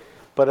decision.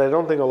 But I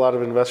don't think a lot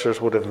of investors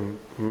would have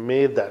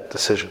made that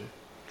decision.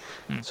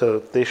 So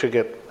they should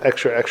get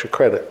extra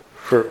credit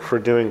for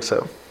doing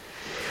so.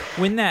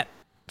 When that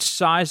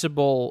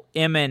sizable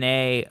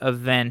M&A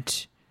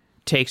event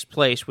takes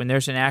place, when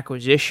there's an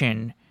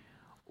acquisition,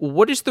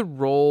 what is the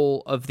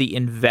role of the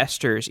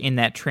investors in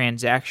that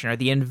transaction? Are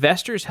the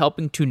investors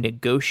helping to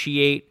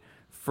negotiate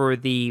for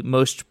the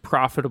most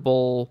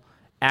profitable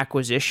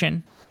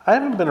acquisition? I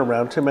haven't been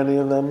around too many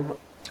of them.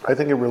 I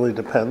think it really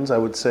depends. I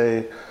would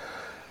say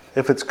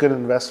if it's good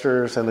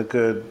investors and a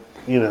good,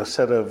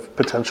 set of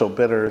potential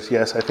bidders,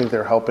 yes, I think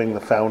they're helping the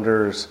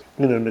founders,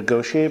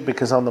 negotiate,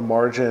 because on the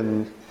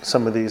margin,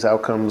 some of these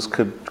outcomes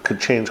could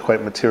change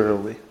quite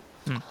materially.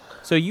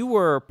 So you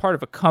were part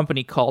of a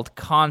company called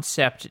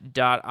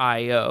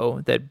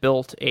Concept.io that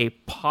built a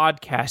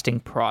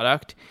podcasting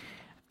product.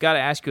 I've got to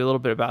ask you a little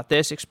bit about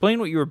this. Explain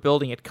what you were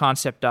building at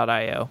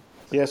Concept.io.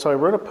 Yeah, so I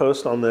wrote a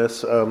post on this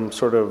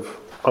sort of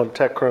on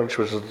TechCrunch,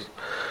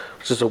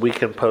 which is a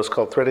weekend post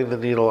called Threading the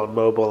Needle on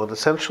Mobile. And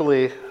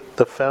essentially,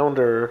 the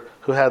founder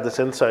who had this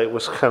insight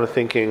was kind of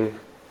thinking,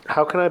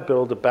 how can I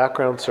build a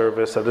background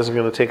service that isn't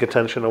going to take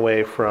attention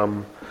away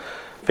from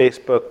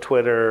Facebook,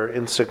 Twitter,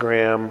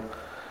 Instagram,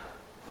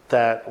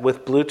 that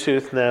with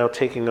Bluetooth now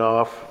taking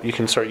off, you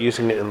can start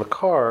using it in the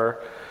car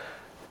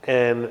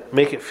and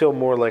make it feel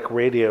more like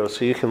radio,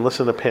 so you can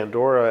listen to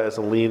Pandora as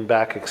a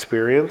lean-back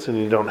experience and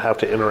you don't have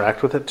to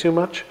interact with it too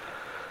much.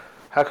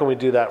 How can we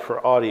do that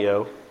for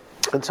audio?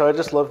 And so I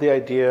just love the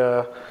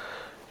idea,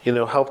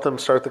 help them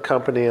start the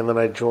company, and then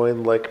I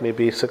joined like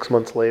maybe 6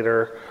 months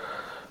later,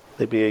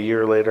 maybe a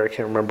year later, I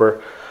can't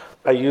remember.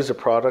 I used a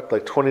product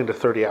like 20 to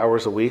 30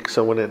 hours a week,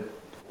 so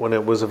when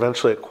it was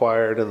eventually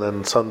acquired and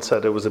then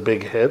sunset, it was a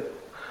big hit.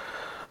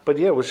 But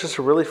yeah, it was just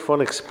a really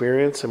fun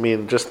experience. I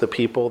mean, just the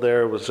people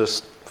there was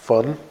just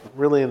fun.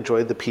 Really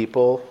enjoyed the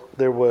people.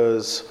 There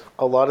was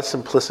a lot of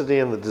simplicity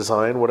in the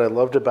design. What I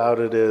loved about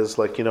it is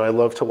I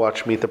love to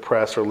watch Meet the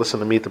Press or listen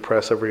to Meet the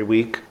Press every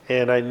week.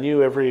 And I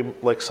knew every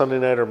Sunday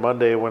night or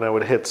Monday when I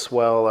would hit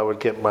Swell, I would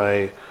get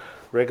my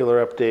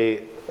regular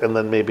update and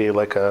then maybe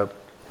like a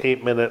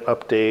 8-minute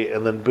update,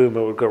 and then boom,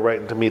 it would go right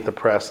into Meet the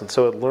Press. And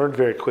so it learned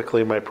very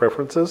quickly my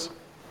preferences.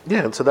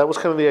 Yeah, and so that was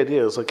kind of the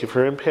idea. Is if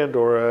you're in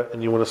Pandora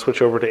and you want to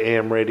switch over to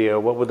AM radio,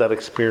 what would that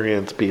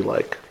experience be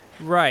like?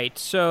 Right.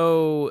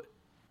 So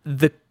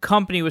the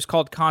company was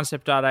called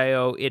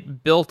Concept.io.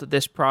 It built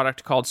this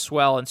product called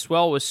Swell, and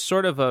Swell was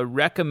sort of a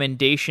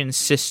recommendation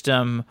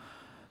system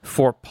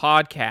for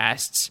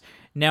podcasts.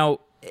 Now,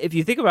 if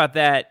you think about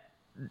that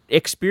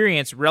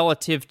experience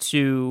relative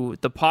to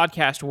the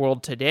podcast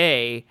world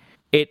today,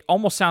 it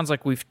almost sounds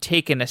like we've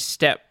taken a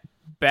step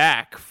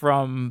back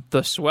from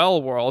the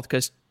Swell world,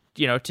 because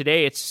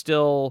today it's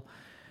still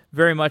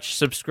very much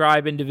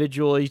subscribe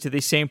individually to the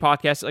same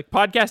podcast. Like,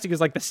 podcasting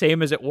is like the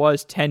same as it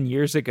was 10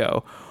 years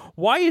ago.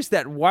 Why is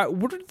that?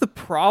 What are the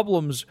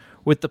problems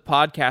with the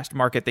podcast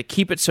market that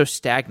keep it so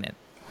stagnant?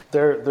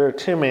 There are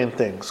two main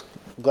things.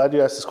 I'm glad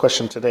you asked this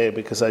question today,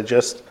 because I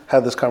just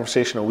had this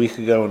conversation a week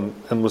ago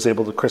and was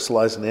able to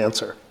crystallize an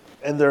answer.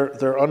 And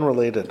they're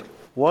unrelated.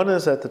 One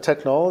is that the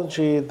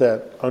technology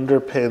that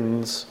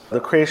underpins the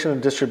creation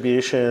and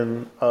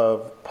distribution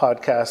of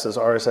podcasts as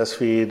RSS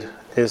feed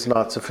is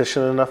not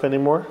sufficient enough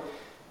anymore.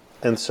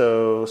 And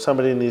so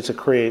somebody needs to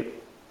create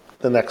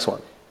the next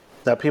one.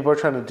 Now, people are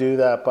trying to do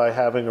that by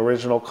having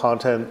original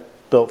content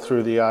built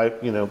through the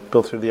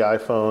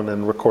iPhone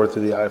and record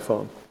through the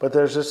iPhone. But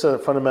there's just a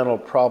fundamental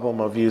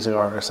problem of using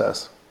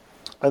RSS.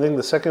 I think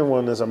the second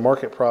one is a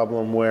market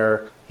problem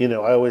where,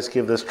 I always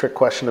give this trick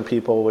question to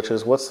people, which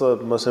is, what's the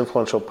most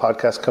influential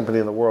podcast company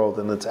in the world?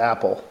 And it's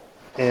Apple.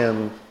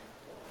 And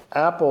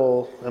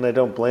Apple, and I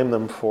don't blame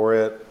them for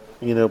it,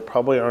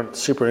 probably aren't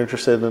super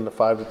interested in the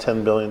 $5 to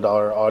 $10 billion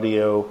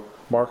audio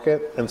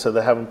market. And so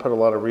they haven't put a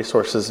lot of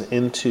resources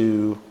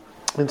into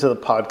the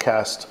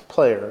podcast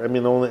player. I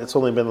mean, it's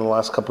only been in the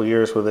last couple of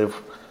years where they've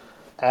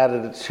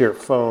added it to your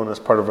phone as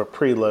part of a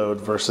preload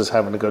versus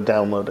having to go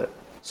download it.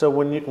 So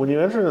when you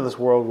enter into this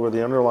world where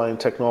the underlying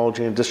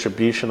technology and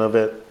distribution of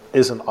it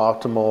isn't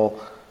optimal,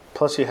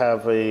 plus you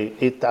have a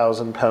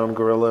 8,000-pound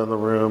gorilla in the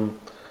room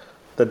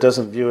that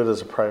doesn't view it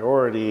as a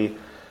priority,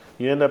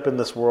 you end up in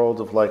this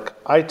world of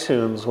like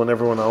iTunes when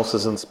everyone else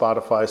is in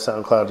Spotify,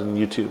 SoundCloud, and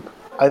YouTube.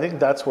 I think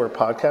that's where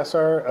podcasts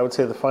are. I would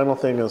say the final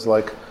thing is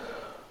like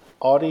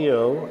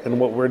audio, and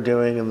what we're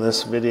doing in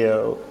this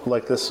video,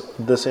 like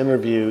this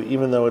interview,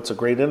 even though it's a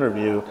great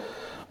interview,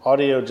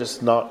 audio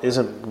just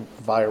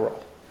isn't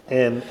viral.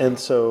 And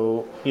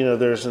so,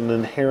 there's an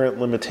inherent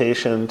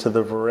limitation to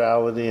the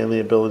virality and the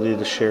ability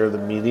to share the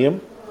medium.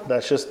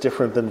 That's just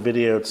different than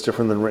video. It's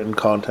different than written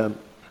content.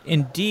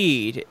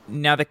 Indeed.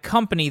 Now, the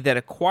company that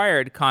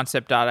acquired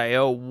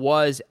Concept.io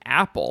was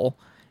Apple.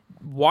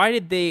 Why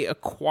did they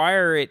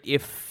acquire it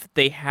if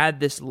they had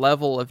this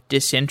level of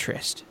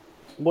disinterest?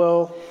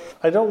 Well,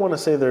 I don't want to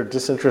say their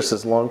disinterest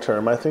is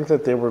long-term. I think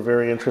that they were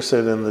very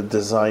interested in the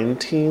design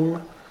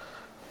team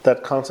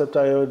that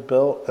Concept.io had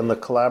built and the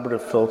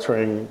collaborative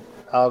filtering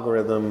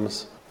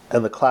algorithms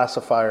and the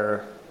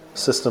classifier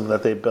system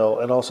that they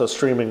built, and also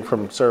streaming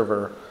from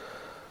server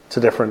to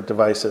different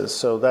devices.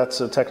 So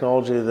that's a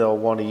technology they'll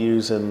want to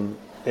use in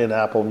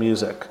Apple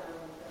Music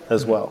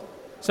as well.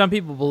 Some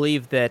people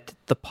believe that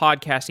the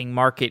podcasting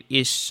market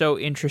is so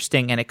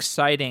interesting and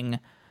exciting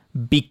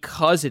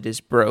because it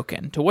is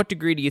broken. To what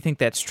degree do you think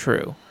that's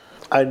true?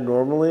 I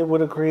normally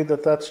would agree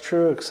that that's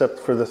true, except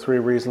for the three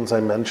reasons I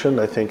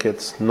mentioned. I think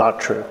it's not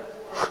true.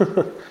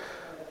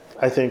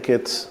 I think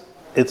it's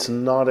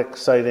not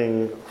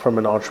exciting from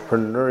an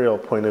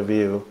entrepreneurial point of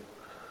view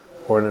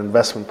or an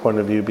investment point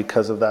of view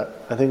because of that.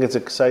 I think it's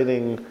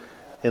exciting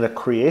in a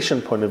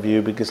creation point of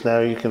view because now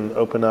you can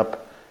open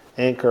up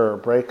Anchor or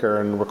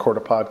Breaker and record a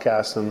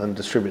podcast and then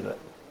distribute it.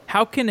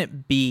 How can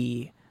it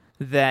be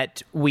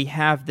that we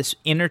have this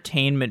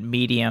entertainment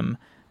medium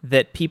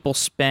that people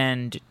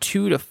spend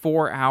 2 to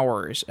 4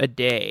 hours a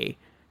day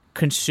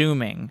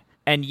consuming,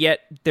 and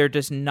yet there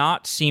does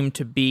not seem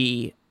to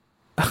be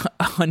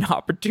an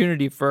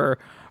opportunity for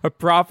a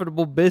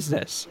profitable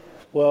business?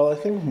 Well, I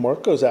think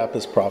Marco's app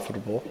is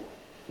profitable.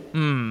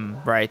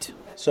 Right.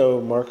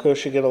 So Marco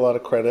should get a lot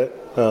of credit.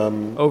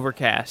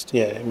 Overcast.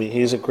 Yeah, I mean,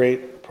 he's a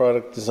great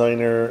product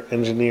designer,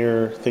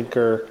 engineer,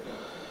 thinker.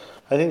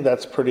 I think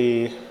that's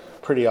pretty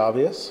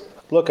obvious.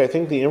 Look, I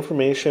think the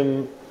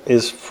information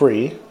is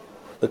free.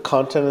 The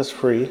content is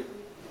free.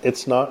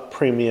 It's not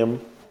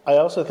premium. I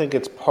also think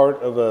it's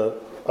part of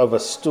a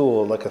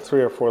stool, like a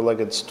 3 or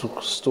 4-legged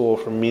stool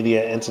from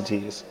media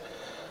entities.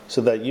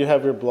 So that you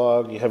have your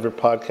blog, you have your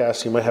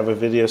podcast, you might have a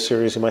video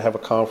series, you might have a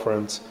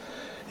conference.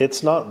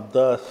 It's not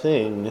the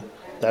thing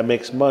that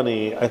makes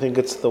money. I think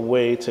it's the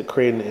way to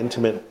create an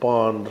intimate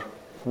bond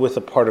with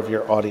a part of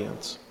your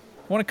audience.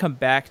 I want to come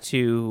back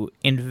to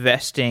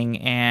investing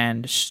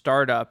and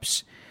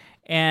startups.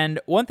 And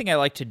one thing I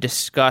like to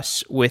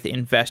discuss with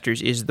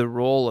investors is the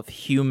role of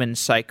human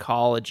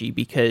psychology,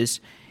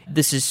 because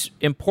this is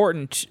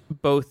important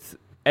both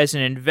as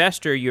an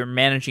investor, you're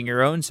managing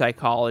your own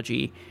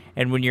psychology,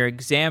 and when you're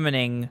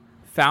examining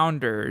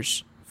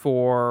founders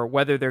for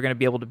whether they're going to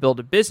be able to build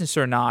a business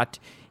or not,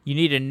 you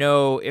need to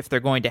know if they're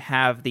going to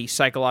have the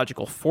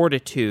psychological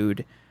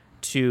fortitude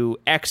to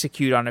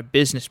execute on a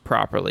business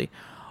properly.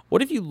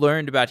 What have you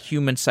learned about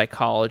human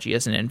psychology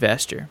as an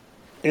investor?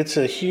 It's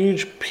a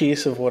huge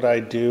piece of what I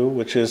do,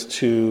 which is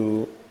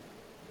to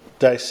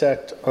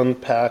dissect,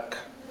 unpack,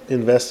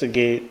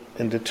 investigate,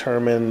 and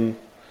determine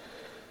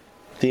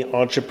the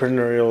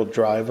entrepreneurial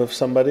drive of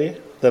somebody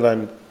that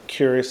I'm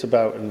curious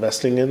about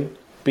investing in.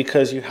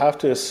 Because you have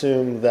to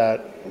assume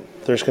that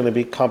there's going to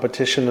be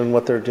competition in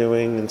what they're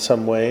doing in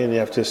some way, and you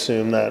have to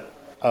assume that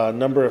a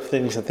number of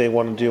things that they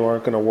want to do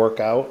aren't going to work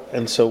out.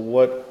 And so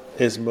what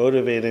is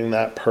motivating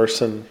that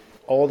person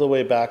all the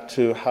way back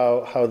to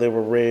how they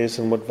were raised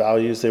and what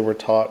values they were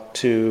taught,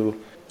 to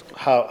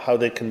how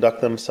they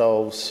conduct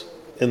themselves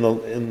in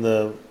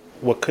the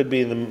what could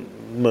be the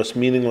most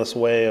meaningless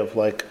way of,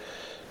 like,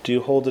 do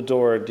you hold the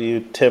door? Do you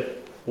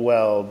tip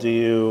well? Do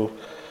you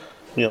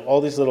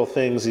all these little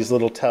things, these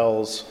little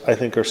tells, I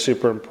think are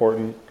super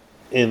important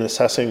in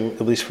assessing,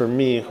 at least for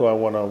me, who I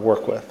want to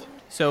work with.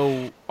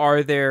 So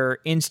are there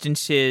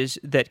instances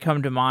that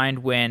come to mind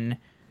when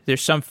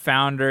there's some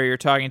founder you're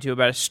talking to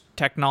about a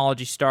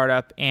technology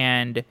startup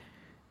and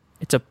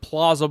it's a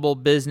plausible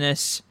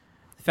business,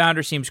 the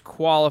founder seems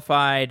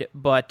qualified,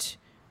 but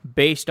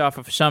based off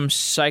of some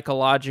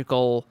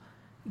psychological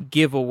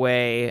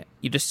giveaway,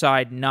 you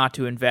decide not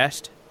to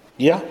invest?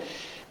 Yeah,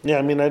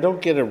 I mean, I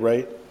don't get it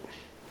right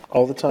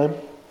all the time,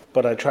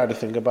 but I try to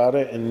think about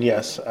it, and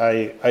yes,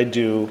 I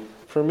do.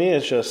 For me,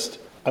 it's just,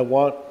 I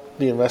want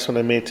the investment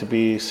I made to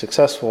be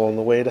successful, and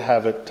the way to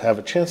have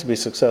a chance to be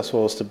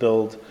successful is to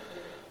build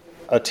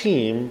a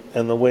team,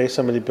 and the way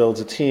somebody builds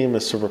a team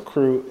is to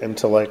recruit and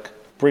to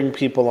bring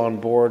people on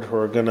board who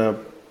are gonna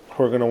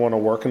want to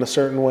work in a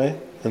certain way.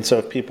 And so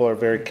if people are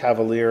very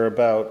cavalier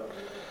about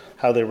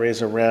how they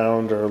raise a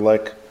round or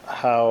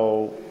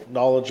how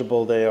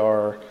knowledgeable they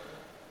are,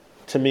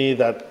 to me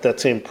that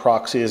same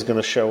proxy is going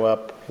to show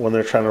up when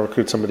they're trying to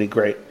recruit somebody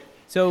great.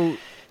 So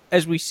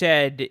as we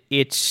said,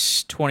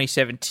 it's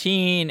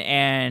 2017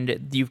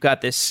 and you've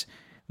got this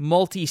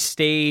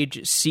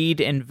multi-stage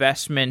seed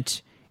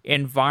investment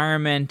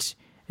environment.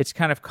 It's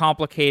kind of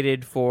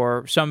complicated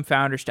for some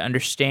founders to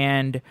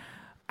understand.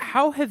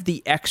 How have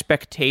the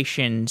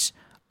expectations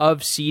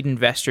of seed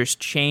investors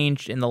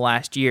changed in the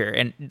last year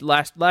and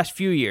last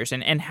few years?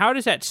 And how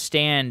does that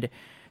stand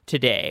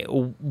today?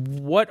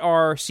 What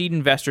are seed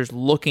investors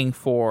looking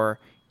for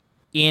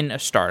in a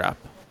startup?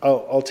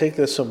 I'll take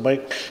this. So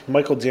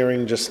Michael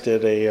Deering just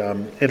did a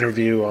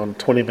interview on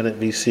 20 Minute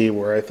VC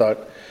where I thought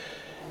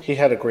he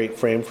had a great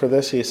frame for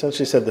this. He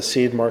essentially said the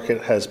seed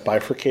market has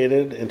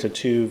bifurcated into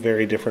two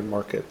very different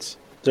markets.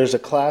 There's a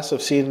class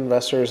of seed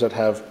investors that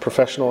have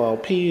professional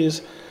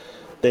LPs.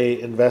 They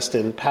invest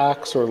in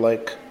PACs or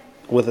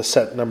with a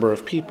set number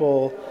of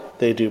people.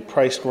 They do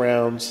priced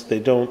rounds. They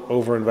don't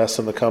overinvest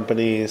in the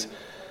companies.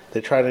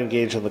 They try to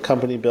engage in the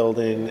company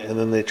building, and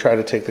then they try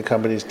to take the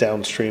companies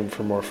downstream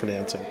for more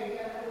financing.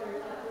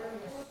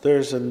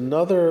 There's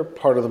another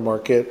part of the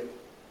market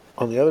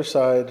on the other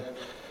side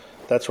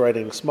that's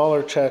writing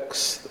smaller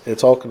checks.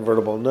 It's all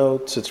convertible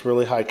notes. It's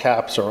really high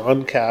caps or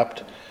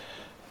uncapped.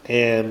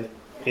 And,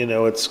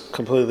 it's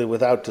completely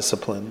without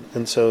discipline.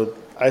 And so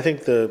I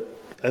think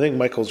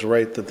Michael's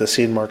right that the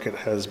seed market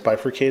has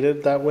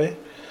bifurcated that way.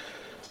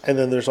 And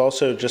then there's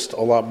also just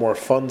a lot more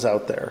funds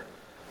out there.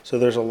 So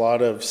there's a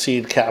lot of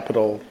seed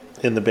capital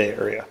in the Bay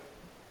Area.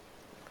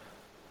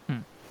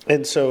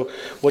 And so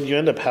what you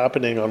end up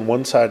happening on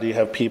one side, you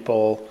have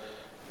people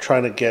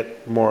trying to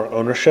get more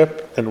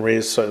ownership and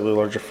raise slightly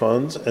larger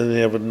funds. And then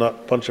you have a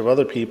bunch of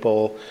other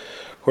people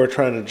who are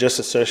trying to just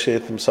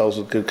associate themselves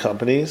with good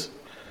companies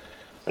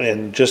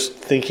and just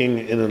thinking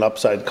in an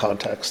upside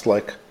context,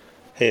 like,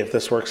 hey, if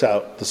this works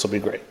out, this will be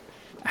great.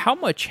 How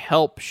much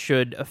help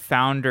should a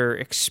founder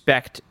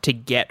expect to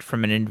get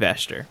from an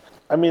investor?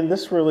 I mean,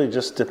 this really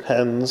just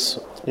depends.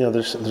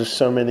 There's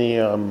so many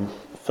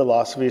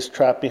philosophies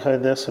trapped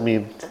behind this. I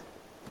mean,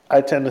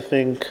 I tend to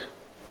think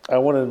I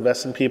want to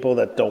invest in people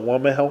that don't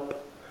want my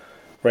help,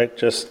 right?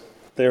 Just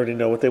they already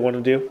know what they want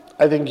to do.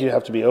 I think you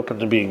have to be open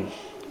to being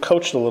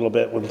coached a little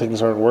bit when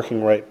things aren't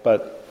working right.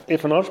 But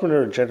if an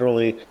entrepreneur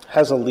generally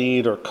has a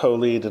lead or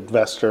co-lead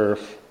investor,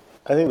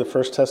 I think the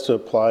first test to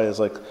apply is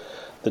like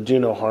the do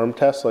no harm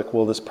test. Like,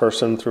 will this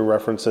person through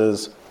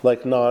references,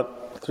 like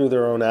not through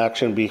their own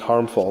action, be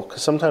harmful?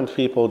 Because sometimes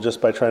people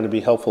just by trying to be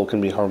helpful can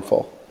be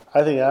harmful.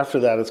 I think after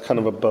that, it's kind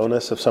of a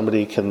bonus if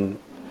somebody can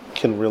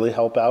really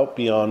help out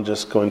beyond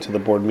just going to the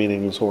board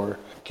meetings or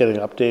getting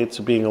updates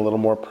or being a little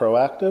more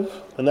proactive.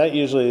 And that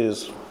usually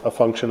is a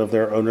function of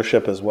their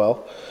ownership as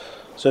well.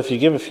 So if you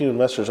give a few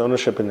investors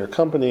ownership in your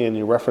company and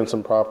you reference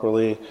them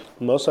properly,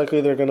 most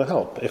likely they're going to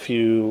help. If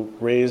you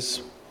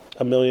raise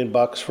 $1 million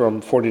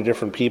from 40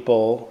 different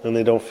people and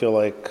they don't feel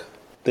like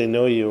they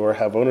know you or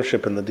have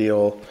ownership in the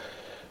deal,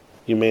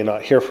 you may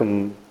not hear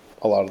from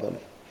a lot of them.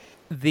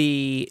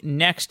 The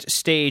next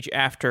stage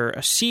after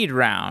a seed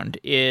round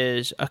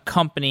is a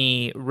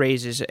company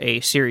raises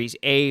a Series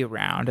A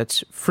round.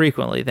 That's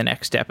frequently the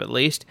next step, at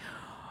least.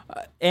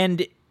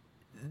 And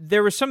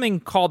there was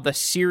something called the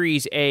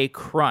Series A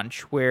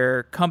crunch,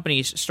 where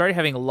companies started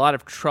having a lot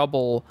of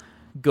trouble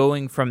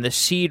going from the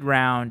seed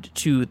round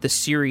to the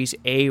Series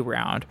A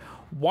round.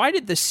 Why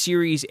did the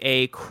Series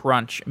A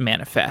crunch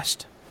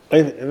manifest?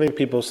 I think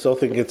people still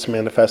think it's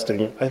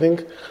manifesting. I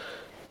think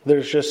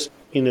there's just,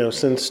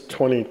 since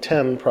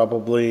 2010,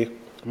 probably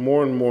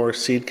more and more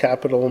seed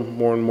capital,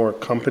 more and more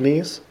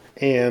companies,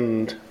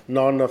 and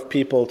not enough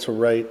people to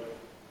write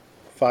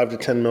 $5 to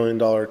 $10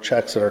 million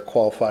checks that are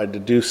qualified to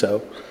do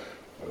so.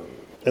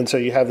 And so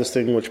you have this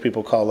thing which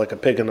people call like a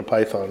pig and a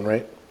python,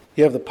 right?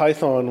 You have the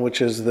python,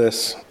 which is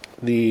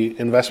the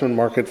investment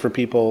market for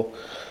people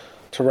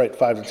to write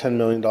 $5 to $10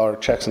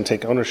 million checks and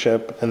take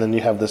ownership. And then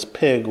you have this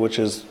pig, which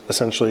is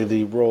essentially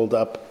the rolled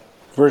up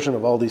version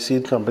of all these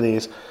seed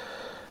companies.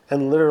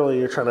 And literally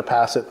you're trying to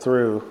pass it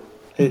through.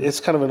 It's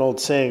kind of an old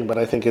saying, but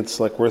I think it's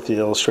like worth the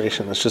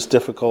illustration. It's just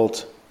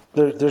difficult.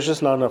 There's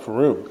just not enough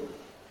room.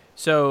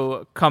 So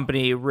a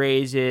company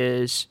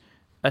raises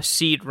a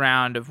seed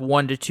round of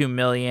 1 to 2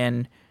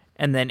 million,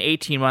 and then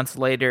 18 months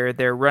later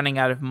they're running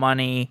out of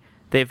money.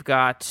 They've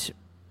got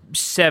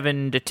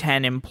 7 to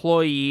 10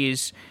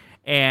 employees,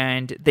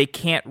 and they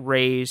can't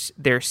raise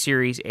their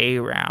Series A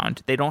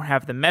round. They don't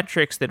have the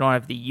metrics, they don't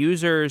have the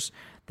users.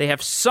 They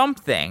have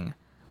something,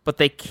 but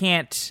they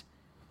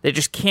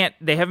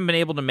haven't been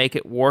able to make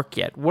it work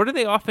yet. What do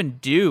they often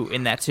do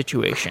in that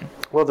situation?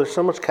 Well, there's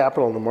so much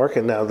capital in the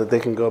market now that they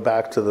can go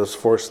back to those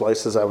 4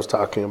 slices I was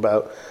talking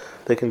about.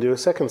 They can do a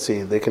second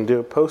seed, they can do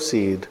a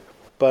post-seed.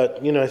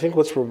 But, I think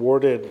what's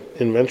rewarded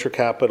in venture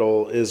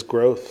capital is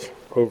growth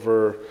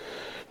over,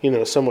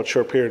 a somewhat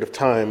short period of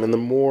time. And the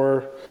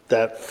more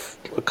that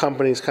a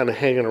company's kind of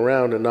hanging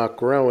around and not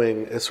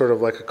growing, it's sort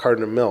of like a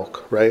carton of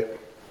milk, right?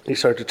 You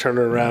start to turn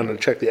it around and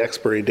check the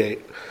expiry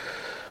date.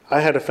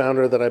 I had a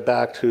founder that I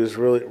backed who's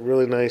really,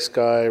 really nice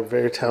guy,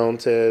 very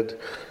talented,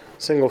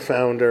 single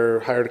founder,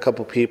 hired a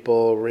couple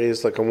people,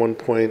 raised like a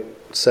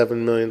 $1.7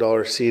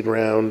 million seed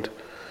round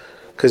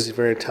because he's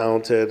very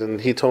talented. And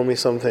he told me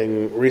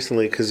something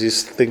recently because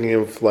he's thinking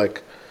of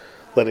like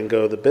letting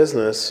go of the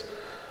business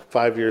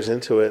 5 years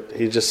into it.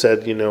 He just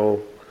said,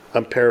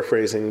 I'm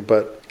paraphrasing,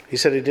 but he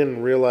said he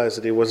didn't realize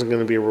that he wasn't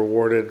going to be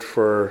rewarded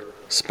for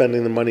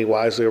spending the money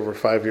wisely over a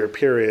 5-year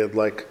period.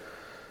 Like,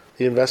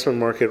 the investment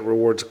market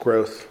rewards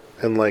growth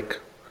and like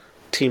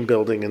team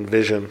building and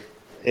vision.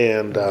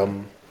 And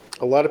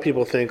a lot of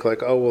people think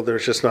like, oh, well,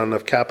 there's just not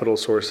enough capital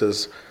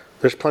sources.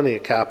 There's plenty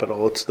of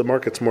capital. The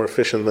market's more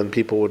efficient than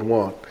people would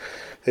want.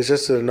 It's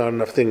just that there are not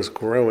enough things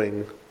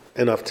growing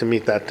enough to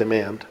meet that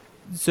demand.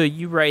 So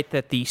you write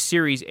that the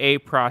Series A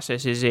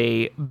process is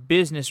a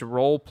business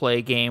role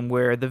play game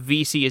where the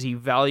VC is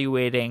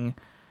evaluating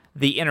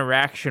the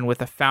interaction with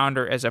the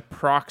founder as a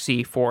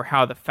proxy for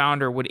how the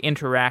founder would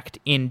interact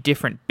in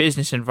different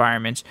business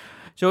environments.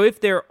 So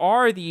if there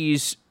are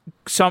these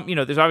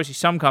there's obviously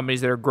some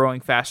companies that are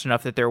growing fast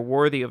enough that they're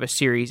worthy of a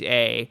Series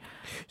A.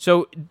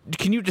 So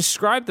can you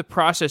describe the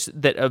process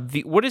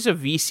what is a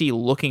VC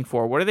looking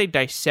for? What are they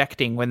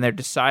dissecting when they're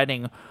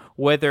deciding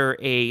whether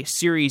a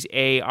Series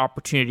A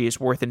opportunity is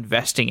worth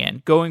investing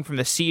in, going from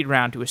the seed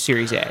round to a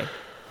Series A?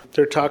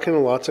 They're talking to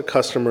lots of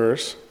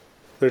customers.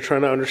 They're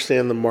trying to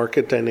understand the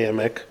market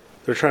dynamic.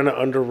 They're trying to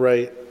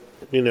underwrite,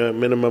 at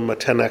minimum a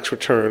 10x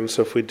return.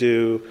 So if we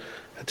do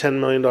a $10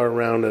 million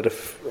round at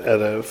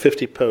a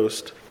 50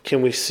 post,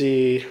 can we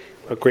see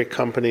a great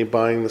company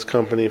buying this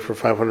company for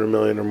 $500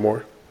 million or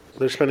more?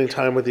 They're spending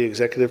time with the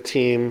executive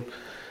team.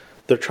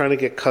 They're trying to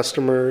get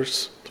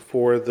customers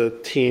for the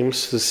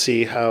teams to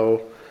see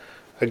how,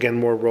 again,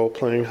 more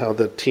role-playing, how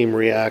the team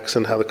reacts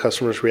and how the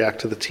customers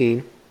react to the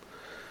team.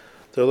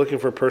 They're looking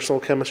for personal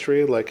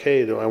chemistry, like,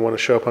 hey, do I want to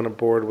show up on a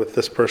board with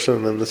this person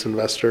and then this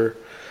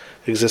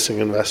existing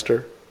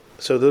investor?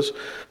 So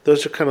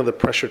those are kind of the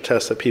pressure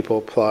tests that people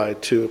apply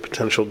to a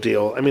potential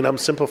deal. I mean, I'm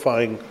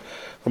simplifying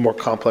a more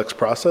complex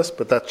process,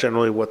 but that's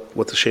generally what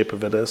the shape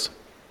of it is.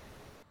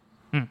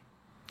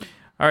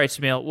 All right,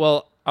 Samil.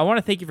 Well, I want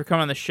to thank you for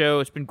coming on the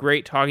show. It's been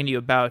great talking to you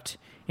about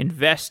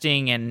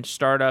investing and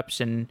startups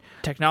and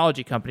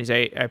technology companies.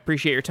 I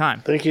appreciate your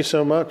time. Thank you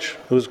so much.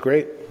 It was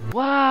great.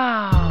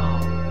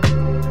 Wow.